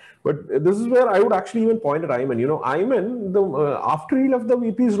everything. But this is where I would actually even point at Ayman. Ayman, after he left the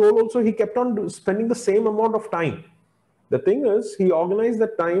VP's role also, he kept on spending the same amount of time. The thing is, he organized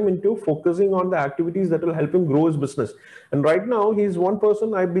that time into focusing on the activities that will help him grow his business. And right now, he's one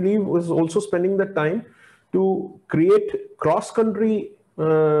person, I believe, who is also spending that time to create cross-country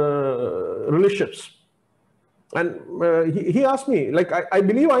relationships. And he asked me, like, I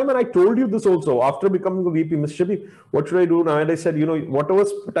believe I told you this also after becoming a VP, Mr. Shabi, what should I do now? And I said, whatever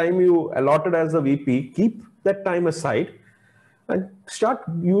time you allotted as a VP, keep that time aside and start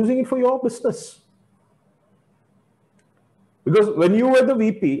using it for your business. Because when you were the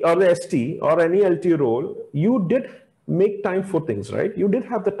VP or the ST or any LT role, you did make time for things, right? You did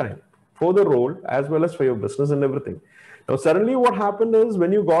have the time for the role as well as for your business and everything. Now, suddenly what happened is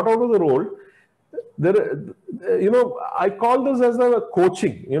when you got out of the role, I call this as a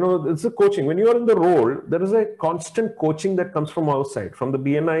coaching. It's a coaching. When you are in the role, there is a constant coaching that comes from outside, from the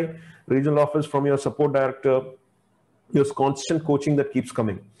BNI regional office, from your support director. There's constant coaching that keeps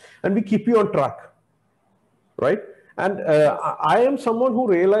coming, and we keep you on track, right? And I am someone who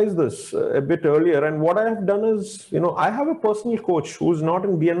realized this a bit earlier. And what I have done is, I have a personal coach who's not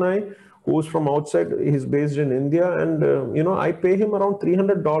in BNI, who's from outside. He's based in India, and I pay him around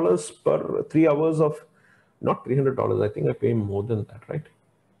 $300 per 3 hours of, not $300. I think I pay him more than that, right?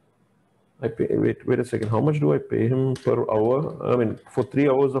 I pay. Wait a second. How much do I pay him per hour? I mean, for 3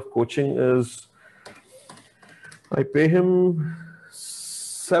 hours of coaching is, I pay him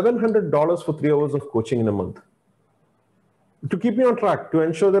 $700 for 3 hours of coaching in a month, to keep me on track, to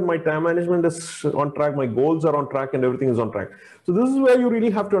ensure that my time management is on track, my goals are on track, and everything is on track. So this is where you really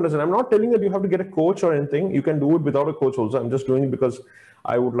have to understand. I'm not telling that you have to get a coach or anything. You can do it without a coach also. I'm just doing it because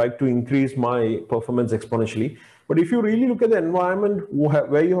I would like to increase my performance exponentially. But if you really look at the environment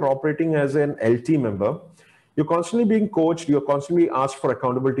where you're operating as an LT member, you're constantly being coached, you're constantly asked for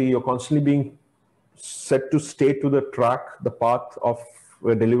accountability, you're constantly being set to stay to the track, the path of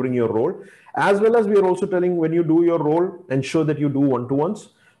delivering your role, as well as we are also telling, when you do your role, ensure that you do one-to-ones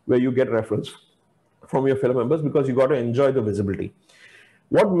where you get referrals from your fellow members, because you got to enjoy the visibility.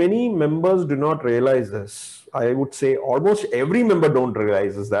 What many members do not realize is, I would say almost every member don't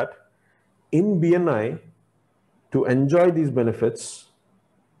realize, is that in BNI, to enjoy these benefits,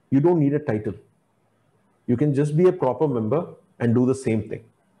 you don't need a title. You can just be a proper member and do the same thing.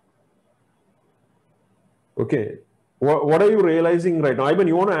 Okay. What are you realizing right now? Ivan,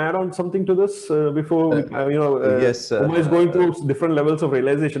 you want to add on something to this before we, yes, Uma is going through different levels of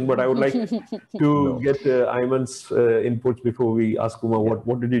realization, but I would like to get Ivan's inputs before we ask Uma,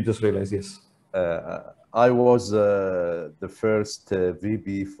 what did you just realize? Yes. I was the first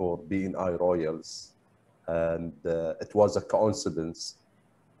VP for BNI Royals, and it was a coincidence.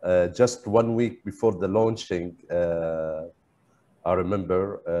 Just 1 week before the launching, I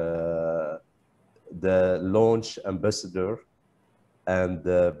remember the launch ambassador and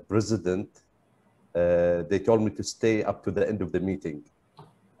the president, they told me to stay up to the end of the meeting.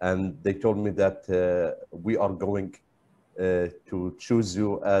 And they told me that we are going to choose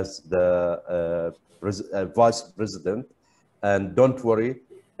you as the vice president. And don't worry,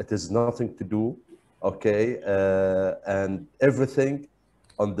 it is nothing to do, okay? And everything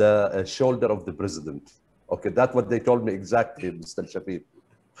on the shoulder of the president. Okay, that's what they told me exactly, Mr. Shafib.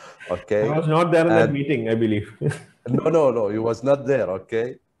 Okay. I was not there in that meeting, I believe. No, he was not there.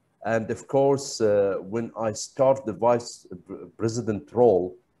 Okay. And of course, when I start the vice president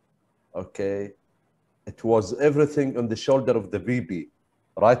role, okay, it was everything on the shoulder of the VP.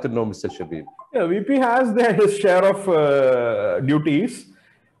 Right or no, Mr. Shabib? Yeah, VP has his share of duties,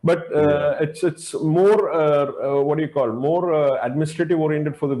 but it's more, what do you call, more administrative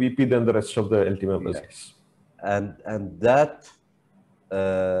oriented for the VP than the rest of the LT members. Yes. And that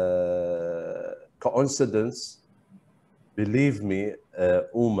coincidence, believe me,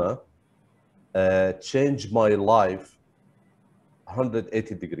 Uma, changed my life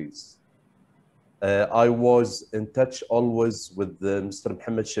 180 degrees. I was in touch always with Mr.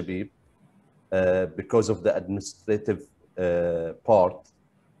 Mohammed Shabib because of the administrative part,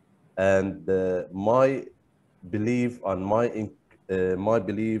 and my belief and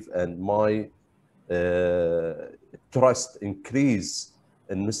my trust increase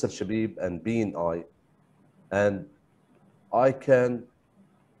in Mr. Shabib and BNI, and I can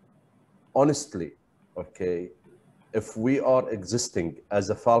honestly, okay, if we are existing as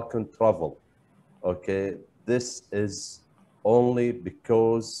a Falcon Travel, okay, this is only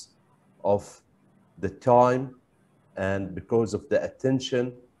because of the time and because of the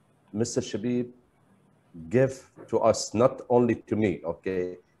attention Mr. Shabib give to us, not only to me,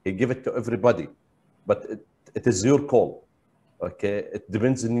 okay, he give it to everybody, but it is your call. Okay, it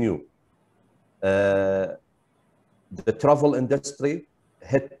depends on you. The travel industry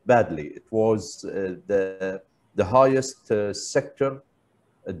hit badly. It was the highest sector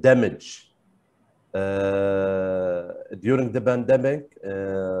damage during the pandemic.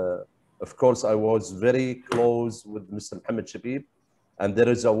 Of course, I was very close with Mr. Mohammed Shabib, and there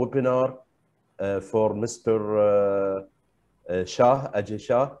is a webinar for Mr. Shah, Ajay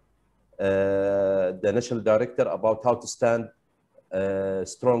Shah, the national director, about how to stand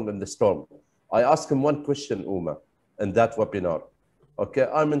strong in the storm. I asked him one question, Uma, in that webinar. Okay,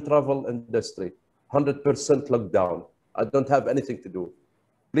 I'm in travel industry, 100% lockdown. I don't have anything to do.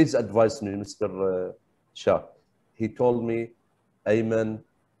 Please advise me, Mr. Shah. He told me, Ayman,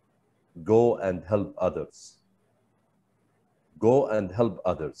 go and help others. Go and help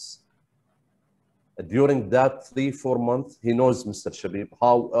others. During that 3-4 months, he knows, Mr. Shabib,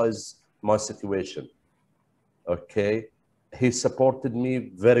 how is my situation. Okay, he supported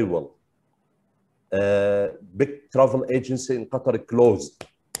me very well. Big travel agency in Qatar closed,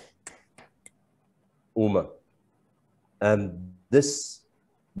 Uma. And this,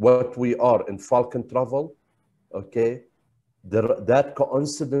 what we are in Falcon Travel, okay, that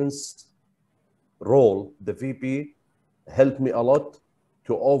coincidence role, the VP, helped me a lot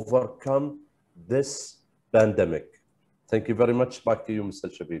to overcome this pandemic. Thank you very much. Back to you,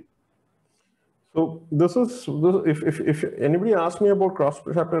 Mr. Shabib. So if anybody asks me about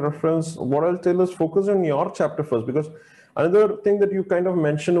cross-chapter reference, what I'll tell is focus on your chapter first, because another thing that you kind of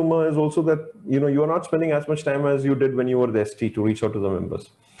mentioned, Uma, is also that you are not spending as much time as you did when you were the ST to reach out to the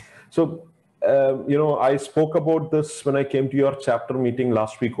members. So I spoke about this when I came to your chapter meeting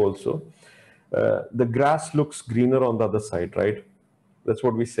last week also. The grass looks greener on the other side, right? That's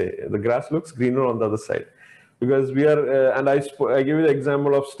what we say. The grass looks greener on the other side. Because we are, and I give you the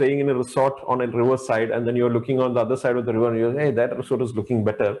example of staying in a resort on a riverside, and then you're looking on the other side of the river, and you're hey, that resort is looking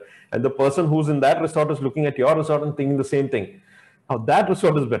better. And the person who's in that resort is looking at your resort and thinking the same thing. How that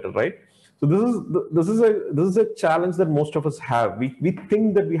resort is better, right? So this is a challenge that most of us have. We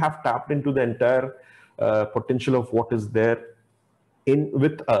think that we have tapped into the entire potential of what is there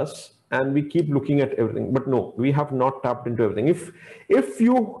with us, and we keep looking at everything. But no, we have not tapped into everything. If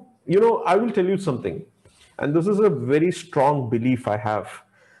you I will tell you something. And this is a very strong belief I have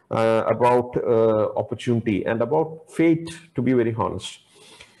about opportunity and about fate, to be very honest.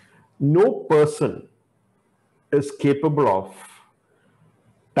 No person is capable of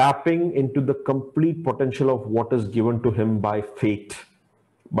tapping into the complete potential of what is given to him by fate.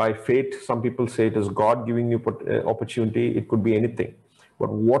 By fate, some people say it is God giving you opportunity. It could be anything. But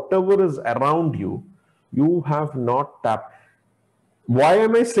whatever is around you, you have not tapped. Why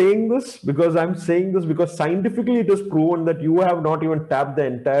am I saying this? Because I'm saying this because scientifically it is proven that you have not even tapped the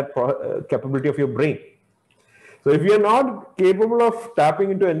entire capability of your brain. So if you are not capable of tapping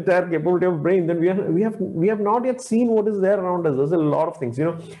into entire capability of brain, then we have not yet seen what is there around us. There's a lot of things.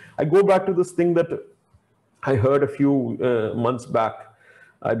 I go back to this thing that I heard a few months back.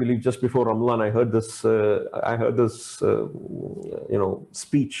 I believe just before Ramadan, I heard this.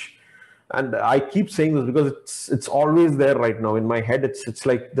 Speech. And I keep saying this because it's always there right now in my head. It's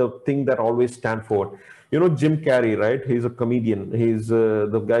like the thing that always stand forward. Jim Carrey, right? He's a comedian. He's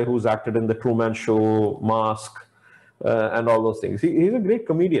the guy who's acted in the Truman Show, Mask, and all those things. He's a great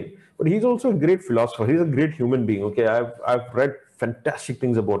comedian, but he's also a great philosopher. He's a great human being. Okay, I've read fantastic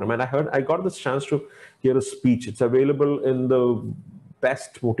things about him, and I got this chance to hear a speech. It's available in the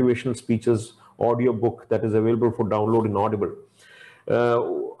best motivational speeches audio book that is available for download in Audible.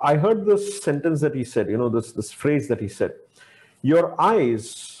 I heard this sentence that he said, this phrase that he said, your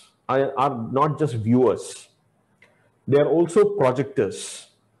eyes are not just viewers, they are also projectors,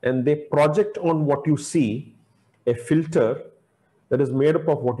 and they project on what you see a filter that is made up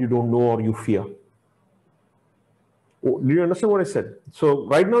of what you don't know or you fear. Do you understand what I said? So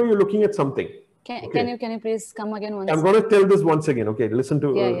right now you're looking at something. Can you please come again once? I'm going to tell this once again. Okay, listen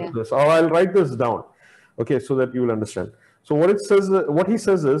to this. Or I'll write this down. Okay, so that you will understand. So what he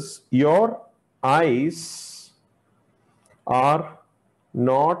says is, your eyes are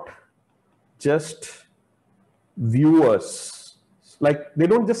not just viewers. Like, they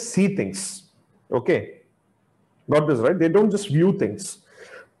don't just see things. Okay, got this, right? They don't just view things.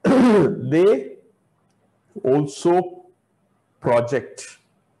 They also project.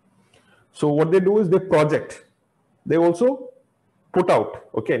 So what they do is they project. They also put out.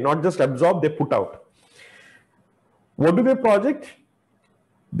 Okay, not just absorb, they put out. What do they project?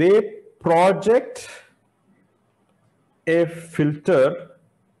 They project a filter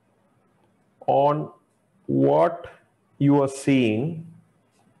on what you are seeing.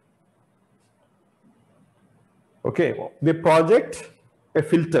 Okay, they project a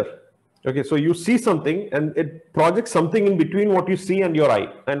filter. Okay, so you see something and it projects something in between what you see and your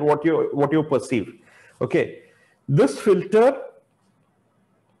eye and what you perceive. Okay, this filter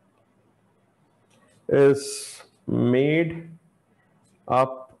is made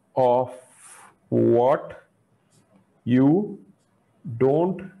up of what you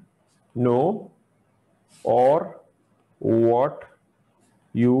don't know, or what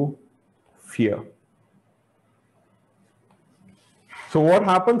you fear. So what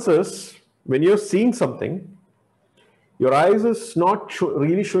happens is, when you're seeing something, your eyes is not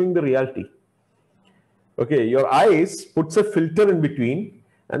really showing the reality. Okay, your eyes puts a filter in between,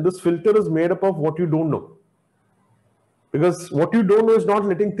 and this filter is made up of what you don't know. Because what you don't know is not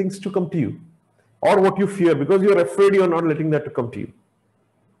letting things to come to you, or what you fear, because you're afraid you're not letting that to come to you.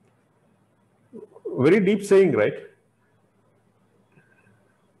 Very deep saying, right?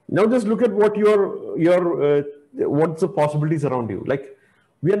 Now just look at what what's the possibilities around you. Like,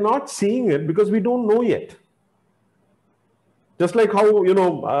 we are not seeing it because we don't know yet. Just like how,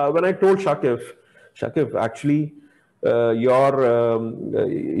 when I told Shakif, actually,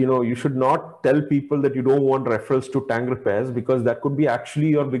 you should not tell people that you don't want referrals to tank repairs, because that could be actually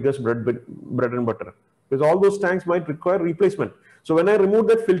your biggest bread and butter. Because all those tanks might require replacement. So when I removed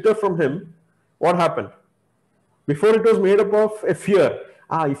that filter from him, what happened? Before, it was made up of a fear.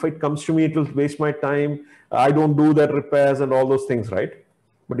 If it comes to me, it will waste my time. I don't do that repairs and all those things, right?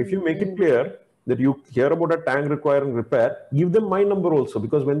 But if you make it clear that you hear about a tank requiring repair, give them my number also,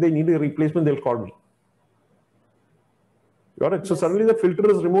 because when they need a replacement, they'll call me. Got it? So suddenly the filter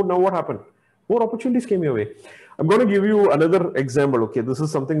is removed. Now what happened? More opportunities came your way. I'm going to give you another example. Okay, this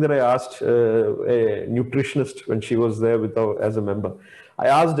is something that I asked a nutritionist when she was there as a member. I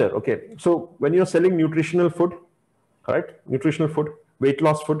asked her, okay, so when you're selling nutritional food, right? Nutritional food, weight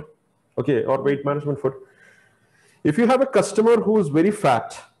loss food, okay, or weight management food. If you have a customer who is very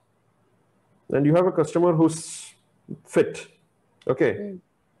fat and you have a customer who's fit, okay,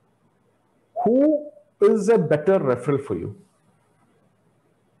 who is a better referral for you?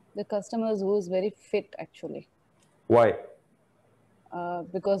 The customers who is very fit, actually. Why?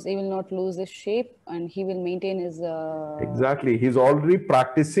 Because he will not lose his shape and he will maintain his... Exactly. He's already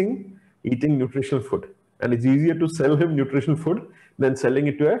practicing eating nutritional food. And it's easier to sell him nutritional food than selling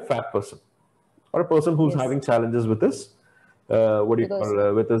it to a fat person or a person who's having challenges with his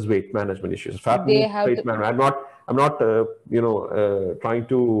with his weight management issues. Fat means weight management. I'm not trying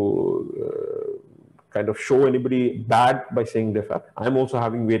to kind of show anybody bad by saying they're fat. I'm also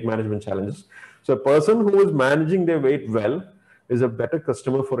having weight management challenges. So a person who is managing their weight well is a better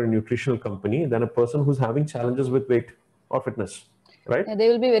customer for a nutritional company than a person who's having challenges with weight or fitness. Right? Yeah, they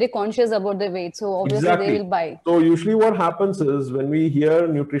will be very conscious about their weight, so obviously they will buy. So usually what happens is, when we hear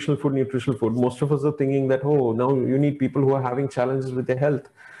nutritional food, most of us are thinking that, oh, now you need people who are having challenges with their health.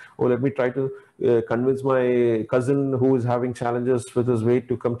 Or let me try to convince my cousin who is having challenges with his weight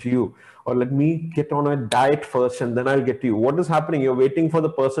to come to you. Or let me get on a diet first and then I'll get to you. What is happening? You're waiting for the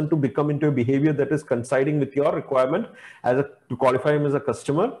person to become into a behavior that is coinciding with your requirement to qualify him as a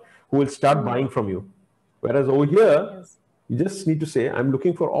customer who will start buying from you. Whereas over here, you just need to say, I'm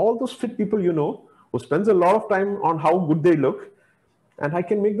looking for all those fit people who spends a lot of time on how good they look, and I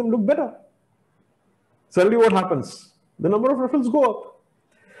can make them look better. Suddenly what happens? The number of referrals go up.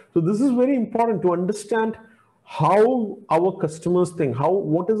 So this is very important to understand how our customers think,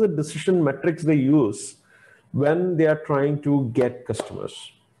 what is the decision metrics they use when they are trying to get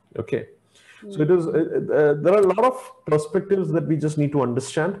customers. Okay. So it is, there are a lot of perspectives that we just need to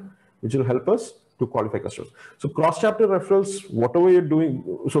understand, which will help us to qualify customers. So cross-chapter referrals, whatever you're doing.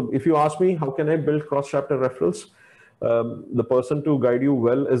 So if you ask me, how can I build cross-chapter referrals? The person to guide you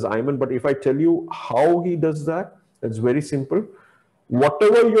well is Ayman. But if I tell you how he does that, it's very simple.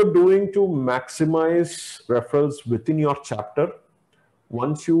 Whatever you're doing to maximize referrals within your chapter,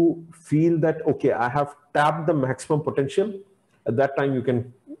 once you feel that, okay, I have tapped the maximum potential, at that time you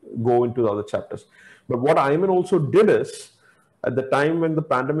can go into the other chapters. But what Ayman also did is, at the time when the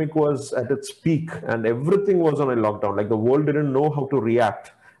pandemic was at its peak and everything was on a lockdown, like the world didn't know how to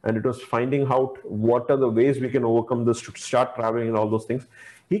react, and it was finding out what are the ways we can overcome this to start traveling and all those things.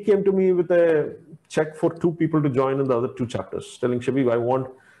 He came to me with a check for 2 people to join in the other 2 chapters, telling Shabib, I want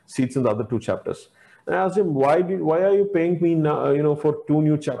seats in the other 2 chapters. And I asked him, why are you paying me now, for 2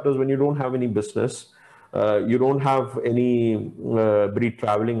 new chapters when you don't have any business, you don't have anybody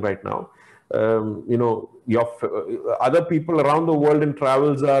traveling right now. Your other people around the world in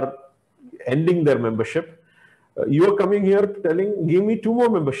travels are ending their membership. You are coming here telling, give me 2 more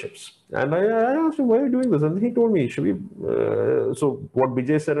memberships. And I asked him, why are you doing this? And he told me, so what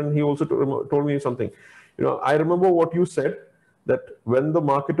Bijay said, and he also told me something. I remember what you said, that when the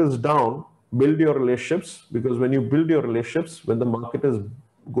market is down, build your relationships, because when you build your relationships, when the market is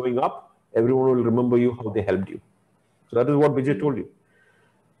going up, everyone will remember you, how they helped you. So that is what Bijay told you.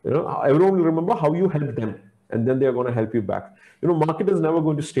 Everyone will remember how you helped them, and then they are going to help you back. Market is never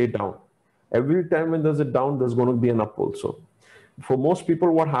going to stay down. Every time when there's a down, there's going to be an up also. For most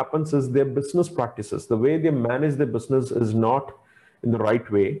people, what happens is their business practices, the way they manage their business is not in the right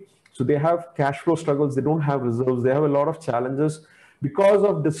way. So they have cash flow struggles, they don't have reserves, they have a lot of challenges because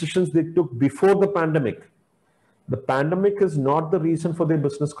of decisions they took before the pandemic. The pandemic is not the reason for their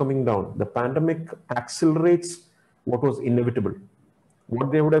business coming down. The pandemic accelerates what was inevitable.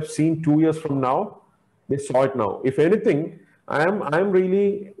 What they would have seen 2 years from now, they saw it now. If anything, I'm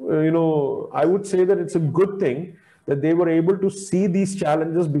really, I would say that it's a good thing that they were able to see these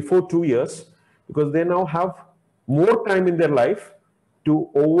challenges before 2 years, because they now have more time in their life to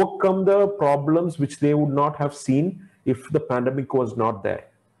overcome the problems which they would not have seen if the pandemic was not there,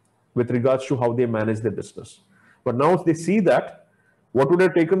 with regards to how they manage their business. But now if they see that, what would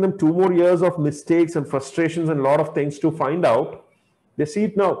have taken them 2 more years of mistakes and frustrations and a lot of things to find out, they see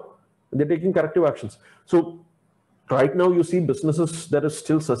it now and they're taking corrective actions. So right now you see businesses that is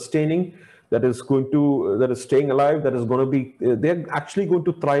still sustaining, that is staying alive, that is going to be, they're actually going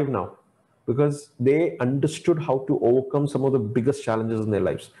to thrive now because they understood how to overcome some of the biggest challenges in their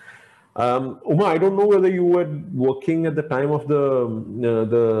lives. Uma, I don't know whether you were working at the time of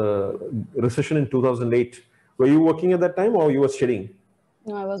the recession in 2008. Were you working at that time or you were studying?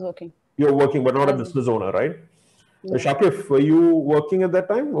 No, I was working. You were working, but not a As- business owner, right? No. Shakif, were you working at that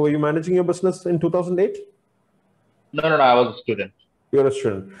time? Were you managing your business in 2008? No, I was a student. You're a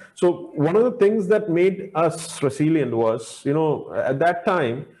student. So one of the things that made us resilient was, at that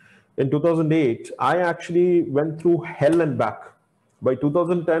time, in 2008, I actually went through hell and back. By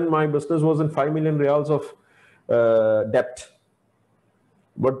 2010, my business was in 5 million reals of debt.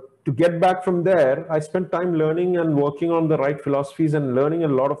 But to get back from there, I spent time learning and working on the right philosophies and learning a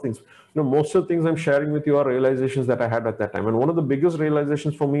lot of things. Most of the things I'm sharing with you are realizations that I had at that time. And one of the biggest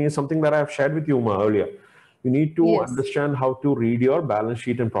realizations for me is something that I have shared with you, Uma, earlier. You need to Yes. understand how to read your balance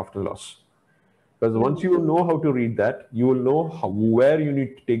sheet and profit and loss. Because once you know how to read that, you will know where you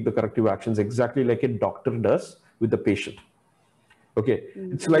need to take the corrective actions, exactly like a doctor does with the patient. Okay,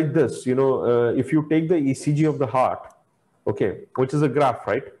 it's like this, if you take the ECG of the heart, okay, which is a graph,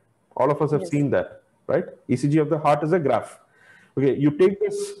 right? All of us have Yes. seen that, right? ECG of the heart is a graph. Okay, you take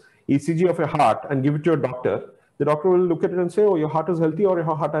this ECG of a heart and give it to a doctor. The doctor will look at it and say, oh, your heart is healthy or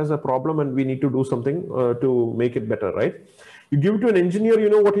your heart has a problem and we need to do something to make it better, right? You give it to an engineer, you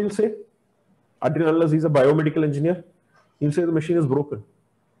know what he'll say? Unless he's a biomedical engineer, he'll say the machine is broken.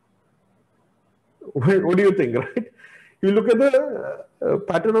 What do you think, right? You look at the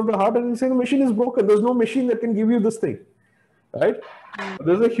pattern of the heart and you say the machine is broken. There's no machine that can give you this thing, right?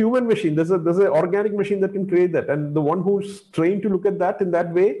 There's a human machine. There's an organic machine that can create that. And the one who's trained to look at that in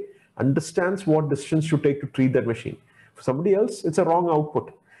that way understands what decisions to take to treat that machine. For somebody else, it's a wrong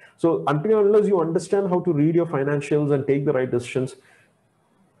output. So until unless you understand how to read your financials and take the right decisions,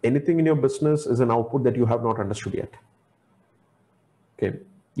 anything in your business is an output that you have not understood yet. Okay.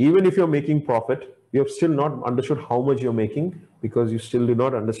 Even if you're making profit, you have still not understood how much you're making because you still do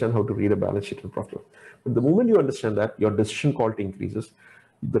not understand how to read a balance sheet and profit. But the moment you understand that, your decision quality increases.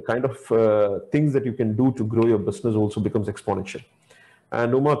 The kind of things that you can do to grow your business also becomes exponential.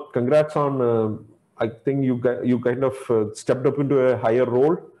 And Uma, congrats on, I think you kind of stepped up into a higher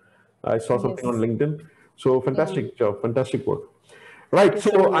role. I saw something on LinkedIn. So fantastic job, fantastic work. Right.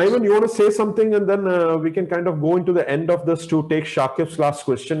 So, Ayman, you want to say something and then we can kind of go into the end of this to take Shakif's last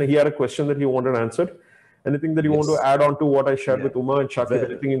question. He had a question that he wanted answered. Anything that you want to add on to what I shared with Uma and Shakif?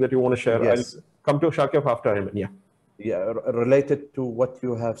 Anything that you want to share? Yes. I'll come to Shakif after Ayman. Yeah. Yeah, related to what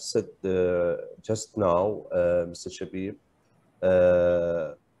you have said just now, Mr. Shabib,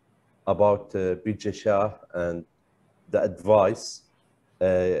 about BJ Shah and the advice.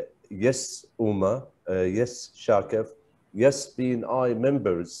 Yes, Uma, yes, Shakif, yes, BNI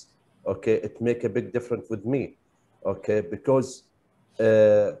members, okay, it make a big difference with me, okay, because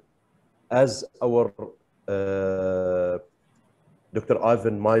as our Dr.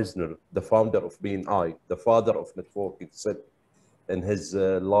 Ivan Meisner, the founder of BNI, the father of networking, said in his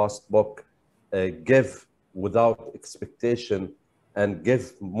last book, give without expectation and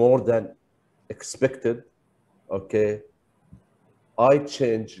give more than expected, okay? I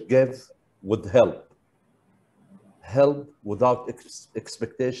change give with help. Help without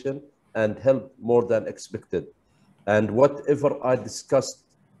expectation and help more than expected. And whatever I discussed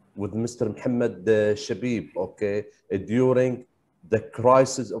with Mr. Muhammad Shabib, okay, during the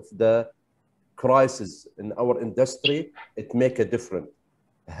crisis in our industry, it make a difference.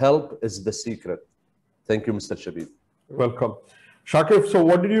 Help is the secret. Thank you, Mr. Shabib. Welcome. Shakif, so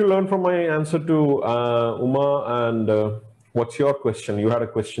what did you learn from my answer to Uma, and what's your question? You had a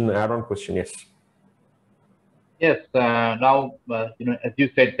question, add-on question, yes. Yes. Now, as you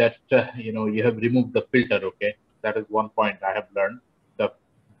said that, you have removed the filter, okay? That is one point I have learned. The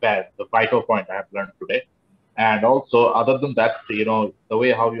vital point I have learned today. And also, other than that, the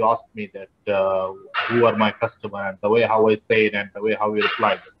way how you asked me that who are my customer, and the way how I say it, and the way how you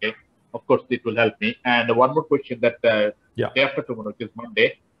replied. Okay, of course, it will help me. And one more question that day after tomorrow, which is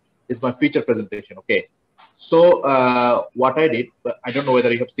Monday, is my feature presentation. Okay, so what I did, but I don't know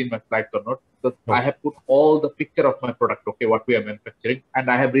whether you have seen my slides or not, because I have put all the picture of my product, okay, what we are manufacturing,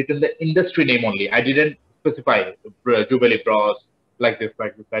 and I have written the industry name only. I didn't specify Jubilee Bros like this.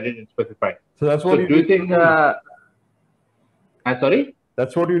 I didn't specify. So that's what do you think? I'm sorry.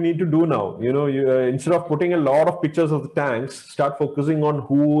 That's what you need to do now. You instead of putting a lot of pictures of the tanks, start focusing on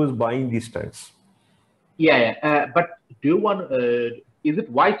who is buying these tanks. Yeah. But do you want? Is it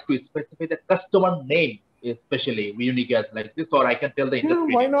wise to specify the customer name, especially unique as like this, or I can tell the industry?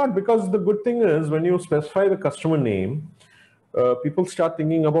 Yeah, why not? Because the good thing is when you specify the customer name, people start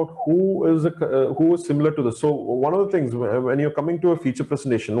thinking about who is similar to this. So one of the things when you're coming to a feature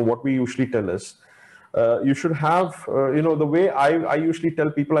presentation, what we usually tell is you should have, the way I usually tell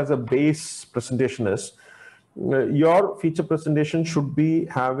people as a base presentation is your feature presentation should be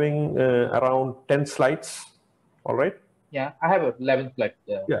having around 10 slides. All right. Yeah, I have 11 slides.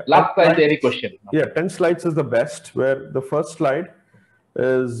 Yeah. Last slide, any question? Yeah, 10 slides is the best, where the first slide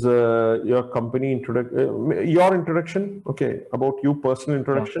is your company introduction, your introduction, okay, about you, personal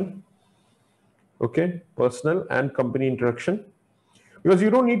introduction, okay, personal and company introduction. Because you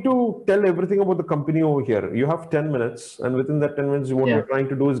don't need to tell everything about the company over here. You have 10 minutes, and within that 10 minutes, what you're trying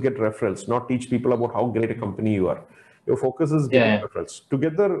to do is get referrals, not teach people about how great a company you are. Your focus is getting referrals. To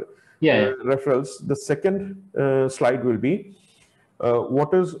get the referrals, the second slide will be,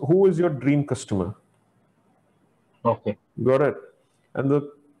 who is your dream customer? Okay. Got it. And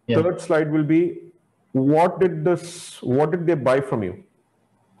the third slide will be, what did they buy from you?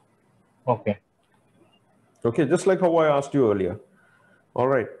 Okay. Okay, just like how I asked you earlier. All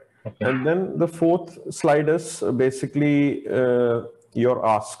right. Okay. And then the fourth slide is basically your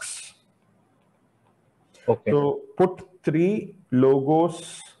asks. Okay. So put 3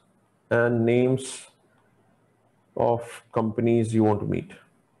 logos and names of companies you want to meet.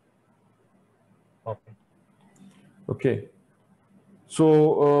 Okay. Okay.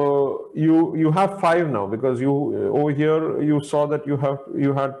 So you have 5 now, because over here you saw that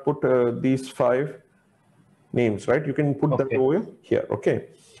you had put these 5 names, right? You can put that over here. Okay.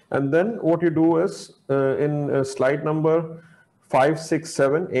 And then what you do is in slide number 5, 6,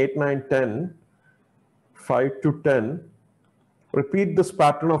 7, 8, 9, 10, 5 to 10, repeat this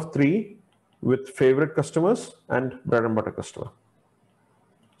pattern of 3 with favorite customers and bread and butter customer.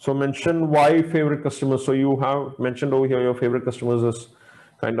 So mention why favorite customers. So you have mentioned over here your favorite customers is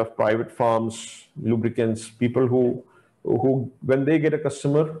kind of private farms, lubricants, people who when they get a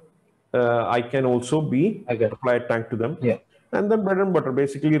customer, I can also supply a tank to them. Yeah. And then bread and butter,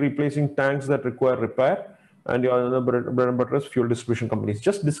 basically replacing tanks that require repair. And your other bread and butter is fuel distribution companies.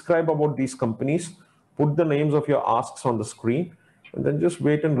 Just describe about these companies, put the names of your asks on the screen, and then just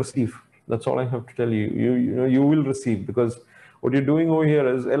wait and receive. That's all I have to tell you. You will receive, because what you're doing over here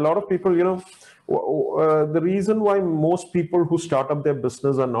is a lot of people, the reason why most people who start up their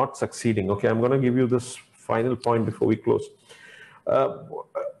business are not succeeding. Okay, I'm going to give you this final point before we close.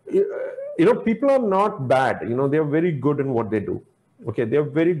 People are not bad. They're very good in what they do. Okay, they're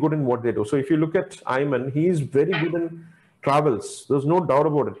very good in what they do. So if you look at Ayman, he is very good in travels. There's no doubt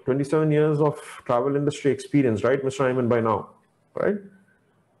about it. 27 years of travel industry experience, right, Mr. Ayman, by now, right?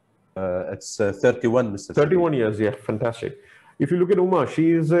 It's 31, Mr. 31 years, yeah, fantastic. If you look at Uma,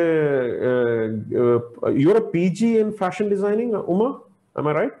 she is you're a PG in fashion designing, Uma, am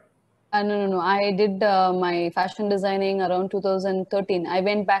I right? No. I did my fashion designing around 2013. I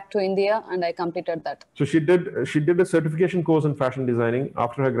went back to India and I completed that. So she did a certification course in fashion designing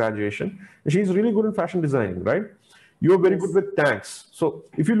after her graduation. She's really good in fashion designing, right? You're very good with tanks. So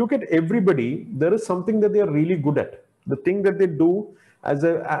if you look at everybody, there is something that they are really good at. The thing that they do as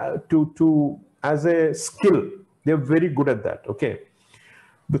a as a skill, they're very good at that. Okay.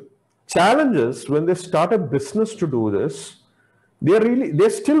 The challenge is when they start a business to do this, they're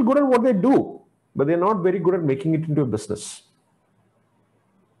still good at what they do, but they're not very good at making it into a business,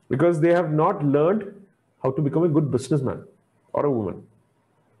 because they have not learned how to become a good businessman or a woman.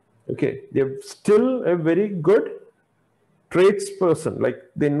 Okay, they're still a very good tradesperson. Like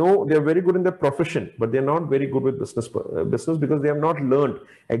they're very good in their profession, but they're not very good with business because they have not learned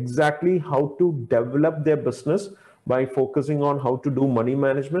exactly how to develop their business by focusing on how to do money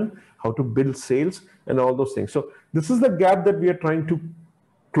management, how to build sales, and all those things. So this is the gap that we are trying to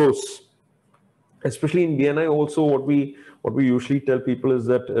close. especially in BNI also, what we usually tell people is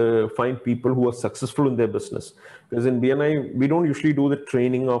that find people who are successful in their business, because in BNI we don't usually do the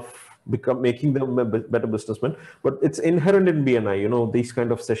training of making them a better businessman, but it's inherent in BNI, you know, these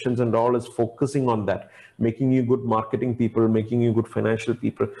kind of sessions and all is focusing on that, making you good marketing people, making you good financial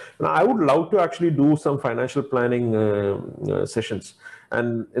people. And I would love to actually do some financial planning sessions,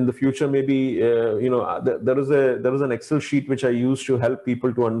 and in the future maybe you know, there is an Excel sheet which I use to help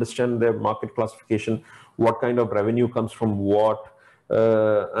people to understand their market classification, what kind of revenue comes from what,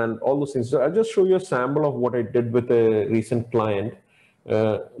 and all those things. So I'll just show you a sample of what I did with a recent client.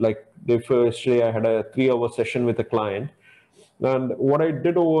 Like the first day I had a 3-hour session with a client, and what I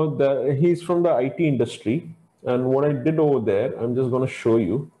did over there, he's from the IT industry, and what I did over there, I'm just going to show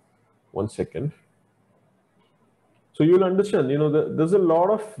you. One second. So you'll understand, you know, there's a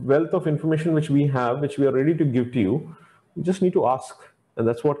lot of wealth of information which we have, which we are ready to give to you. You just need to ask, and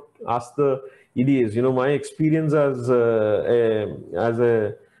that's what Ask the EDAs. You know, my experience as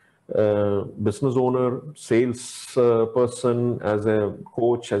a business owner, sales person, as a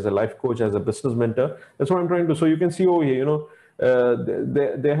coach, as a life coach, as a business mentor. That's what I'm trying to. So you can see over here, you know,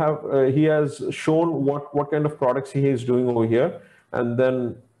 they have. He has shown what kind of products he is doing over here, and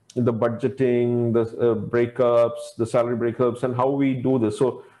then the budgeting, the breakups, the salary breakups, and how we do this.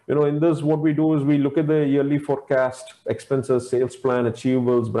 So, you know, in this, what we do is we look at the yearly forecast, expenses, sales plan,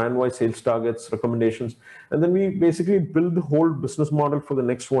 achievables, brand-wise sales targets, recommendations, and then we basically build the whole business model for the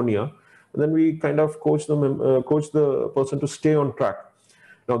next 1 year. And then we kind of coach the person to stay on track.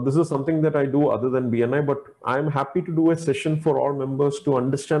 Now, this is something that I do other than BNI, but I'm happy to do a session for all members to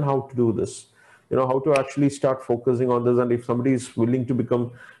understand how to do this. You know, how to actually start focusing on this, and if somebody is willing to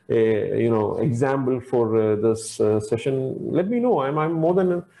become a, you know, example for this session, let me know. I'm more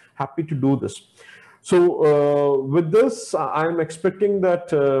than happy to do this. So with this, I'm expecting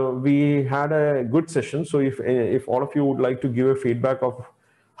that we had a good session. So if all of you would like to give a feedback of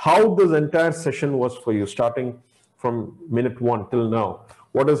how this entire session was for you, starting from minute 1 till now,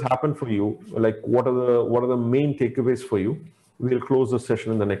 what has happened for you? Like, what are the main takeaways for you? We'll close the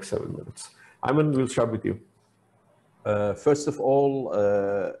session in the next 7 minutes. Ayman, we'll start with you. First of all,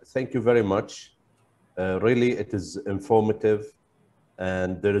 thank you very much. Really, it is informative,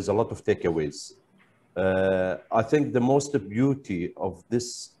 and there is a lot of takeaways. I think the most beauty of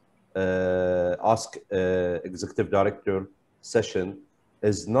this Ask Executive Director session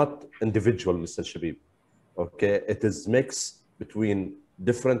is not individual, Mr. Shabib. Okay, it is mix between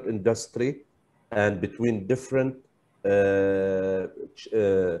different industry and between different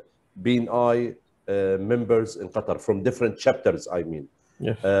BNI members in Qatar from different chapters. I mean,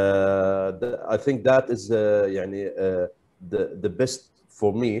 yes. I think that is the best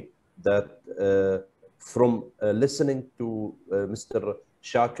for me. That from listening to Mr.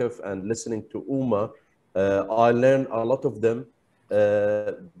 Shakif and listening to Uma, I learned a lot of them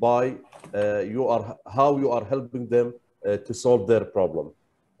by how you are helping them to solve their problem.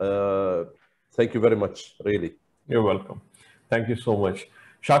 Thank you very much. Really, you're welcome. Thank you so much.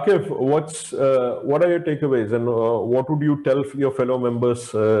 Shakif, what are your takeaways, and what would you tell your fellow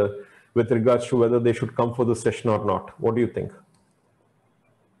members with regards to whether they should come for the session or not? What do you think?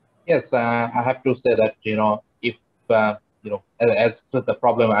 Yes, I have to say that, you know, if you know, as to the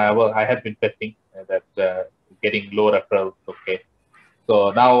problem I have been facing, that getting low referrals. Okay,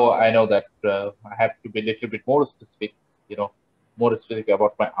 so now I know that I have to be a little bit more specific, you know, more specific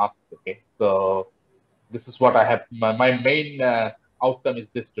about my ask. Okay, so this is what I have. My main outcome is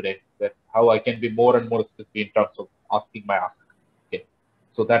this today, that how I can be more and more specific in terms of asking my ask. Okay,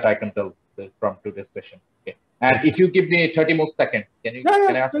 so that I can tell from today's session. Okay, and if you give me 30 more seconds, can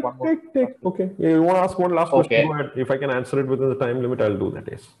I ask one more? Okay, yeah, you want to ask one last question? Go ahead. If I can answer it within the time limit, I'll do that.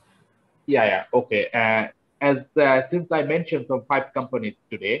 Yes. Yeah. Okay. As since I mentioned some 5 companies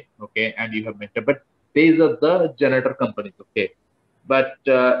today, okay, and you have mentioned, but these are the generator companies. Okay, but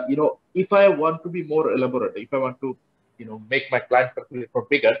you know, if I want to be more elaborate, if I want to, you know, make my client circle for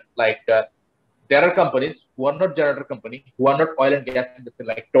bigger, like there are companies who are not generator company, who are not oil and gas industry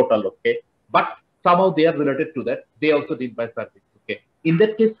like Total, okay, but somehow they are related to that. They also did my service, okay. In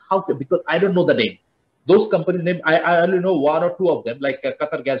that case, how? Because I don't know the name. Those company name, I only know 1 or 2 of them, like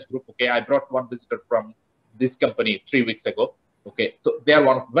Qatar Gas Group. Okay, I brought one visitor from this company 3 weeks ago. Okay, so they are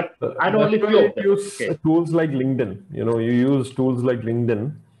one of, but I know only few of them. Use tools like LinkedIn. You know, you use tools like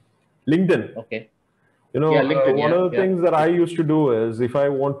LinkedIn. Okay. You know, one of the things that I used to do is, if I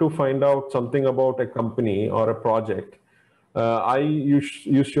want to find out something about a company or a project, I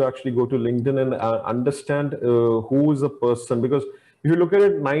used to actually go to LinkedIn and understand who is the person. Because if you look at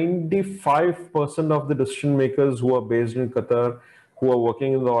it, 95% of the decision makers who are based in Qatar, who are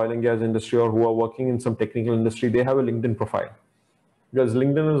working in the oil and gas industry or who are working in some technical industry, they have a LinkedIn profile. Because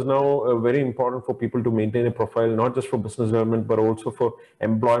LinkedIn is now very important for people to maintain a profile, not just for business development, but also for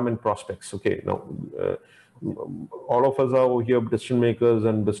employment prospects. Okay, now all of us are over here decision makers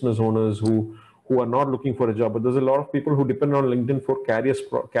and business owners who are not looking for a job, but there's a lot of people who depend on LinkedIn for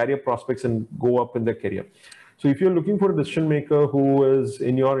career prospects and go up in their career. So if you're looking for a decision maker who is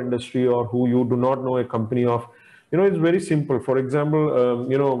in your industry or who you do not know a company of, it's very simple. For example,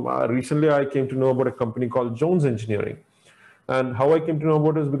 recently I came to know about a company called Jones Engineering. And how I came to know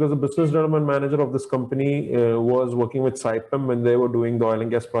about it is because the business development manager of this company was working with Saipem when they were doing the oil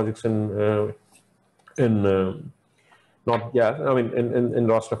and gas projects in North Gas, in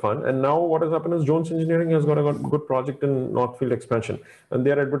Rostafan. And now what has happened is Jones Engineering has got a good project in North Field expansion. And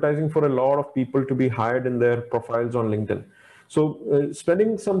they are advertising for a lot of people to be hired in their profiles on LinkedIn. So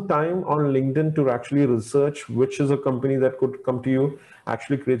spending some time on LinkedIn to actually research which is a company that could come to you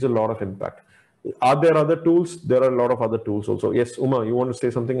actually creates a lot of impact. Are there other tools? There are a lot of other tools also. Yes, Uma, you want to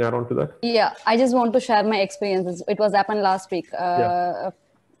say something add on to that? Yeah, I just want to share my experiences. It was happened last week.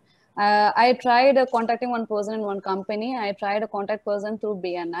 I tried contacting one person in one company. I tried a contact person through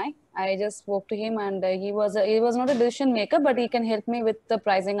BNI. I just spoke to him, and he was not a decision maker, but he can help me with the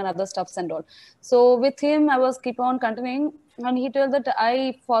pricing and other stuffs and all. So with him, I was keep on continuing, and he told that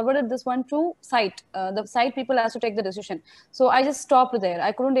I forwarded this one to site. The site people has to take the decision. So I just stopped there.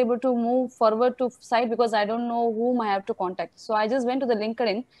 I couldn't able to move forward to site because I don't know whom I have to contact. So I just went to the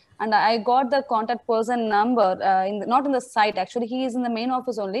LinkedIn. And I got the contact person number, not in the site. Actually, he is in the main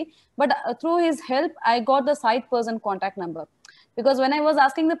office only. But through his help, I got the site person contact number. Because when I was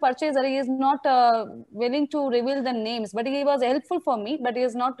asking the purchaser, he is not willing to reveal the names. But he was helpful for me, but he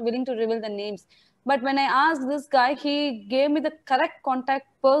is not willing to reveal the names. But when I asked this guy, he gave me the correct contact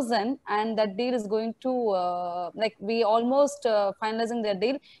person, and that deal is going to, we almost finalizing the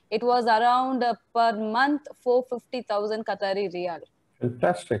deal. It was around per month 450,000 Qatari Riyal.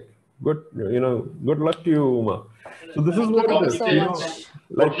 Fantastic. Good, good luck to you, Uma. So this is what thank it you is. so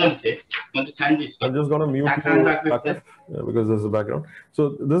much. I'm just going to mute you because there's a background. So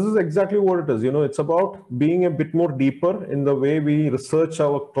this is exactly what it is. It's about being a bit more deeper in the way we research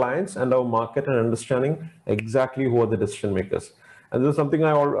our clients and our market and understanding exactly who are the decision makers. And this is something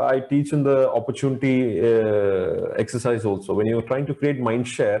I teach in the opportunity exercise also. When you're trying to create mind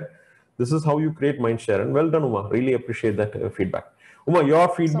share, this is how you create mind share. And well done, Uma. Really appreciate that feedback. Uma, your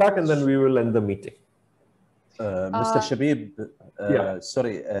feedback, and then we will end the meeting. Mr. Shabib,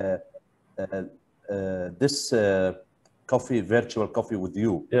 sorry, this virtual coffee with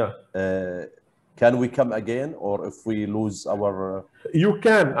you, can we come again, or if we lose our... You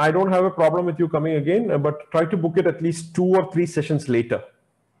can. I don't have a problem with you coming again, but try to book it at least 2 or 3 sessions later.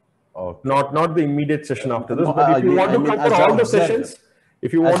 Okay. Not the immediate session after this, but if you want to come for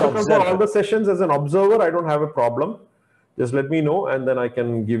all the sessions, as an observer, I don't have a problem. Just let me know, and then I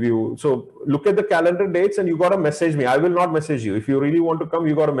can give you. So look at the calendar dates, and you got to message me. I will not message you. If you really want to come,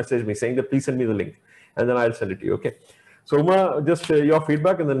 you got to message me saying that please send me the link, and then I'll send it to you. Okay. So Uma, just your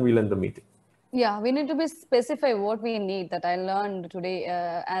feedback, and then we'll end the meeting. Yeah, we need to be specify what we need. That I learned today,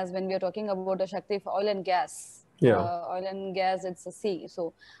 as when we are talking about the Shakti for oil and gas. Yeah. Oil and gas, it's a C.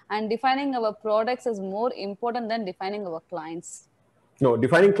 So, and defining our products is more important than defining our clients. No,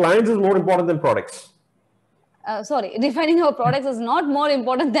 defining clients is more important than products. Sorry, defining our products is not more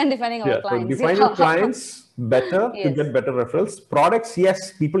important than defining our clients. So defining clients better to get better referrals. Products,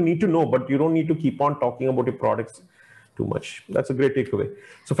 yes, people need to know, but you don't need to keep on talking about your products too much. That's a great takeaway.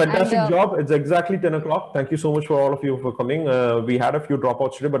 So fantastic job. It's exactly 10 o'clock. Thank you so much for all of you for coming. We had a few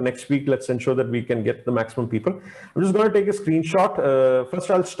dropouts today, but next week, let's ensure that we can get the maximum people. I'm just going to take a screenshot.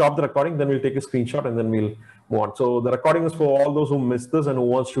 First, I'll stop the recording, then we'll take a screenshot, and then we'll move on. So the recording is for all those who missed this and who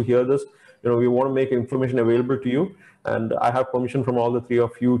wants to hear this. We want to make information available to you, and I have permission from all the 3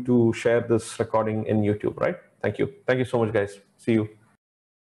 of you to share this recording in YouTube, right? Thank you. Thank you so much, guys. See you.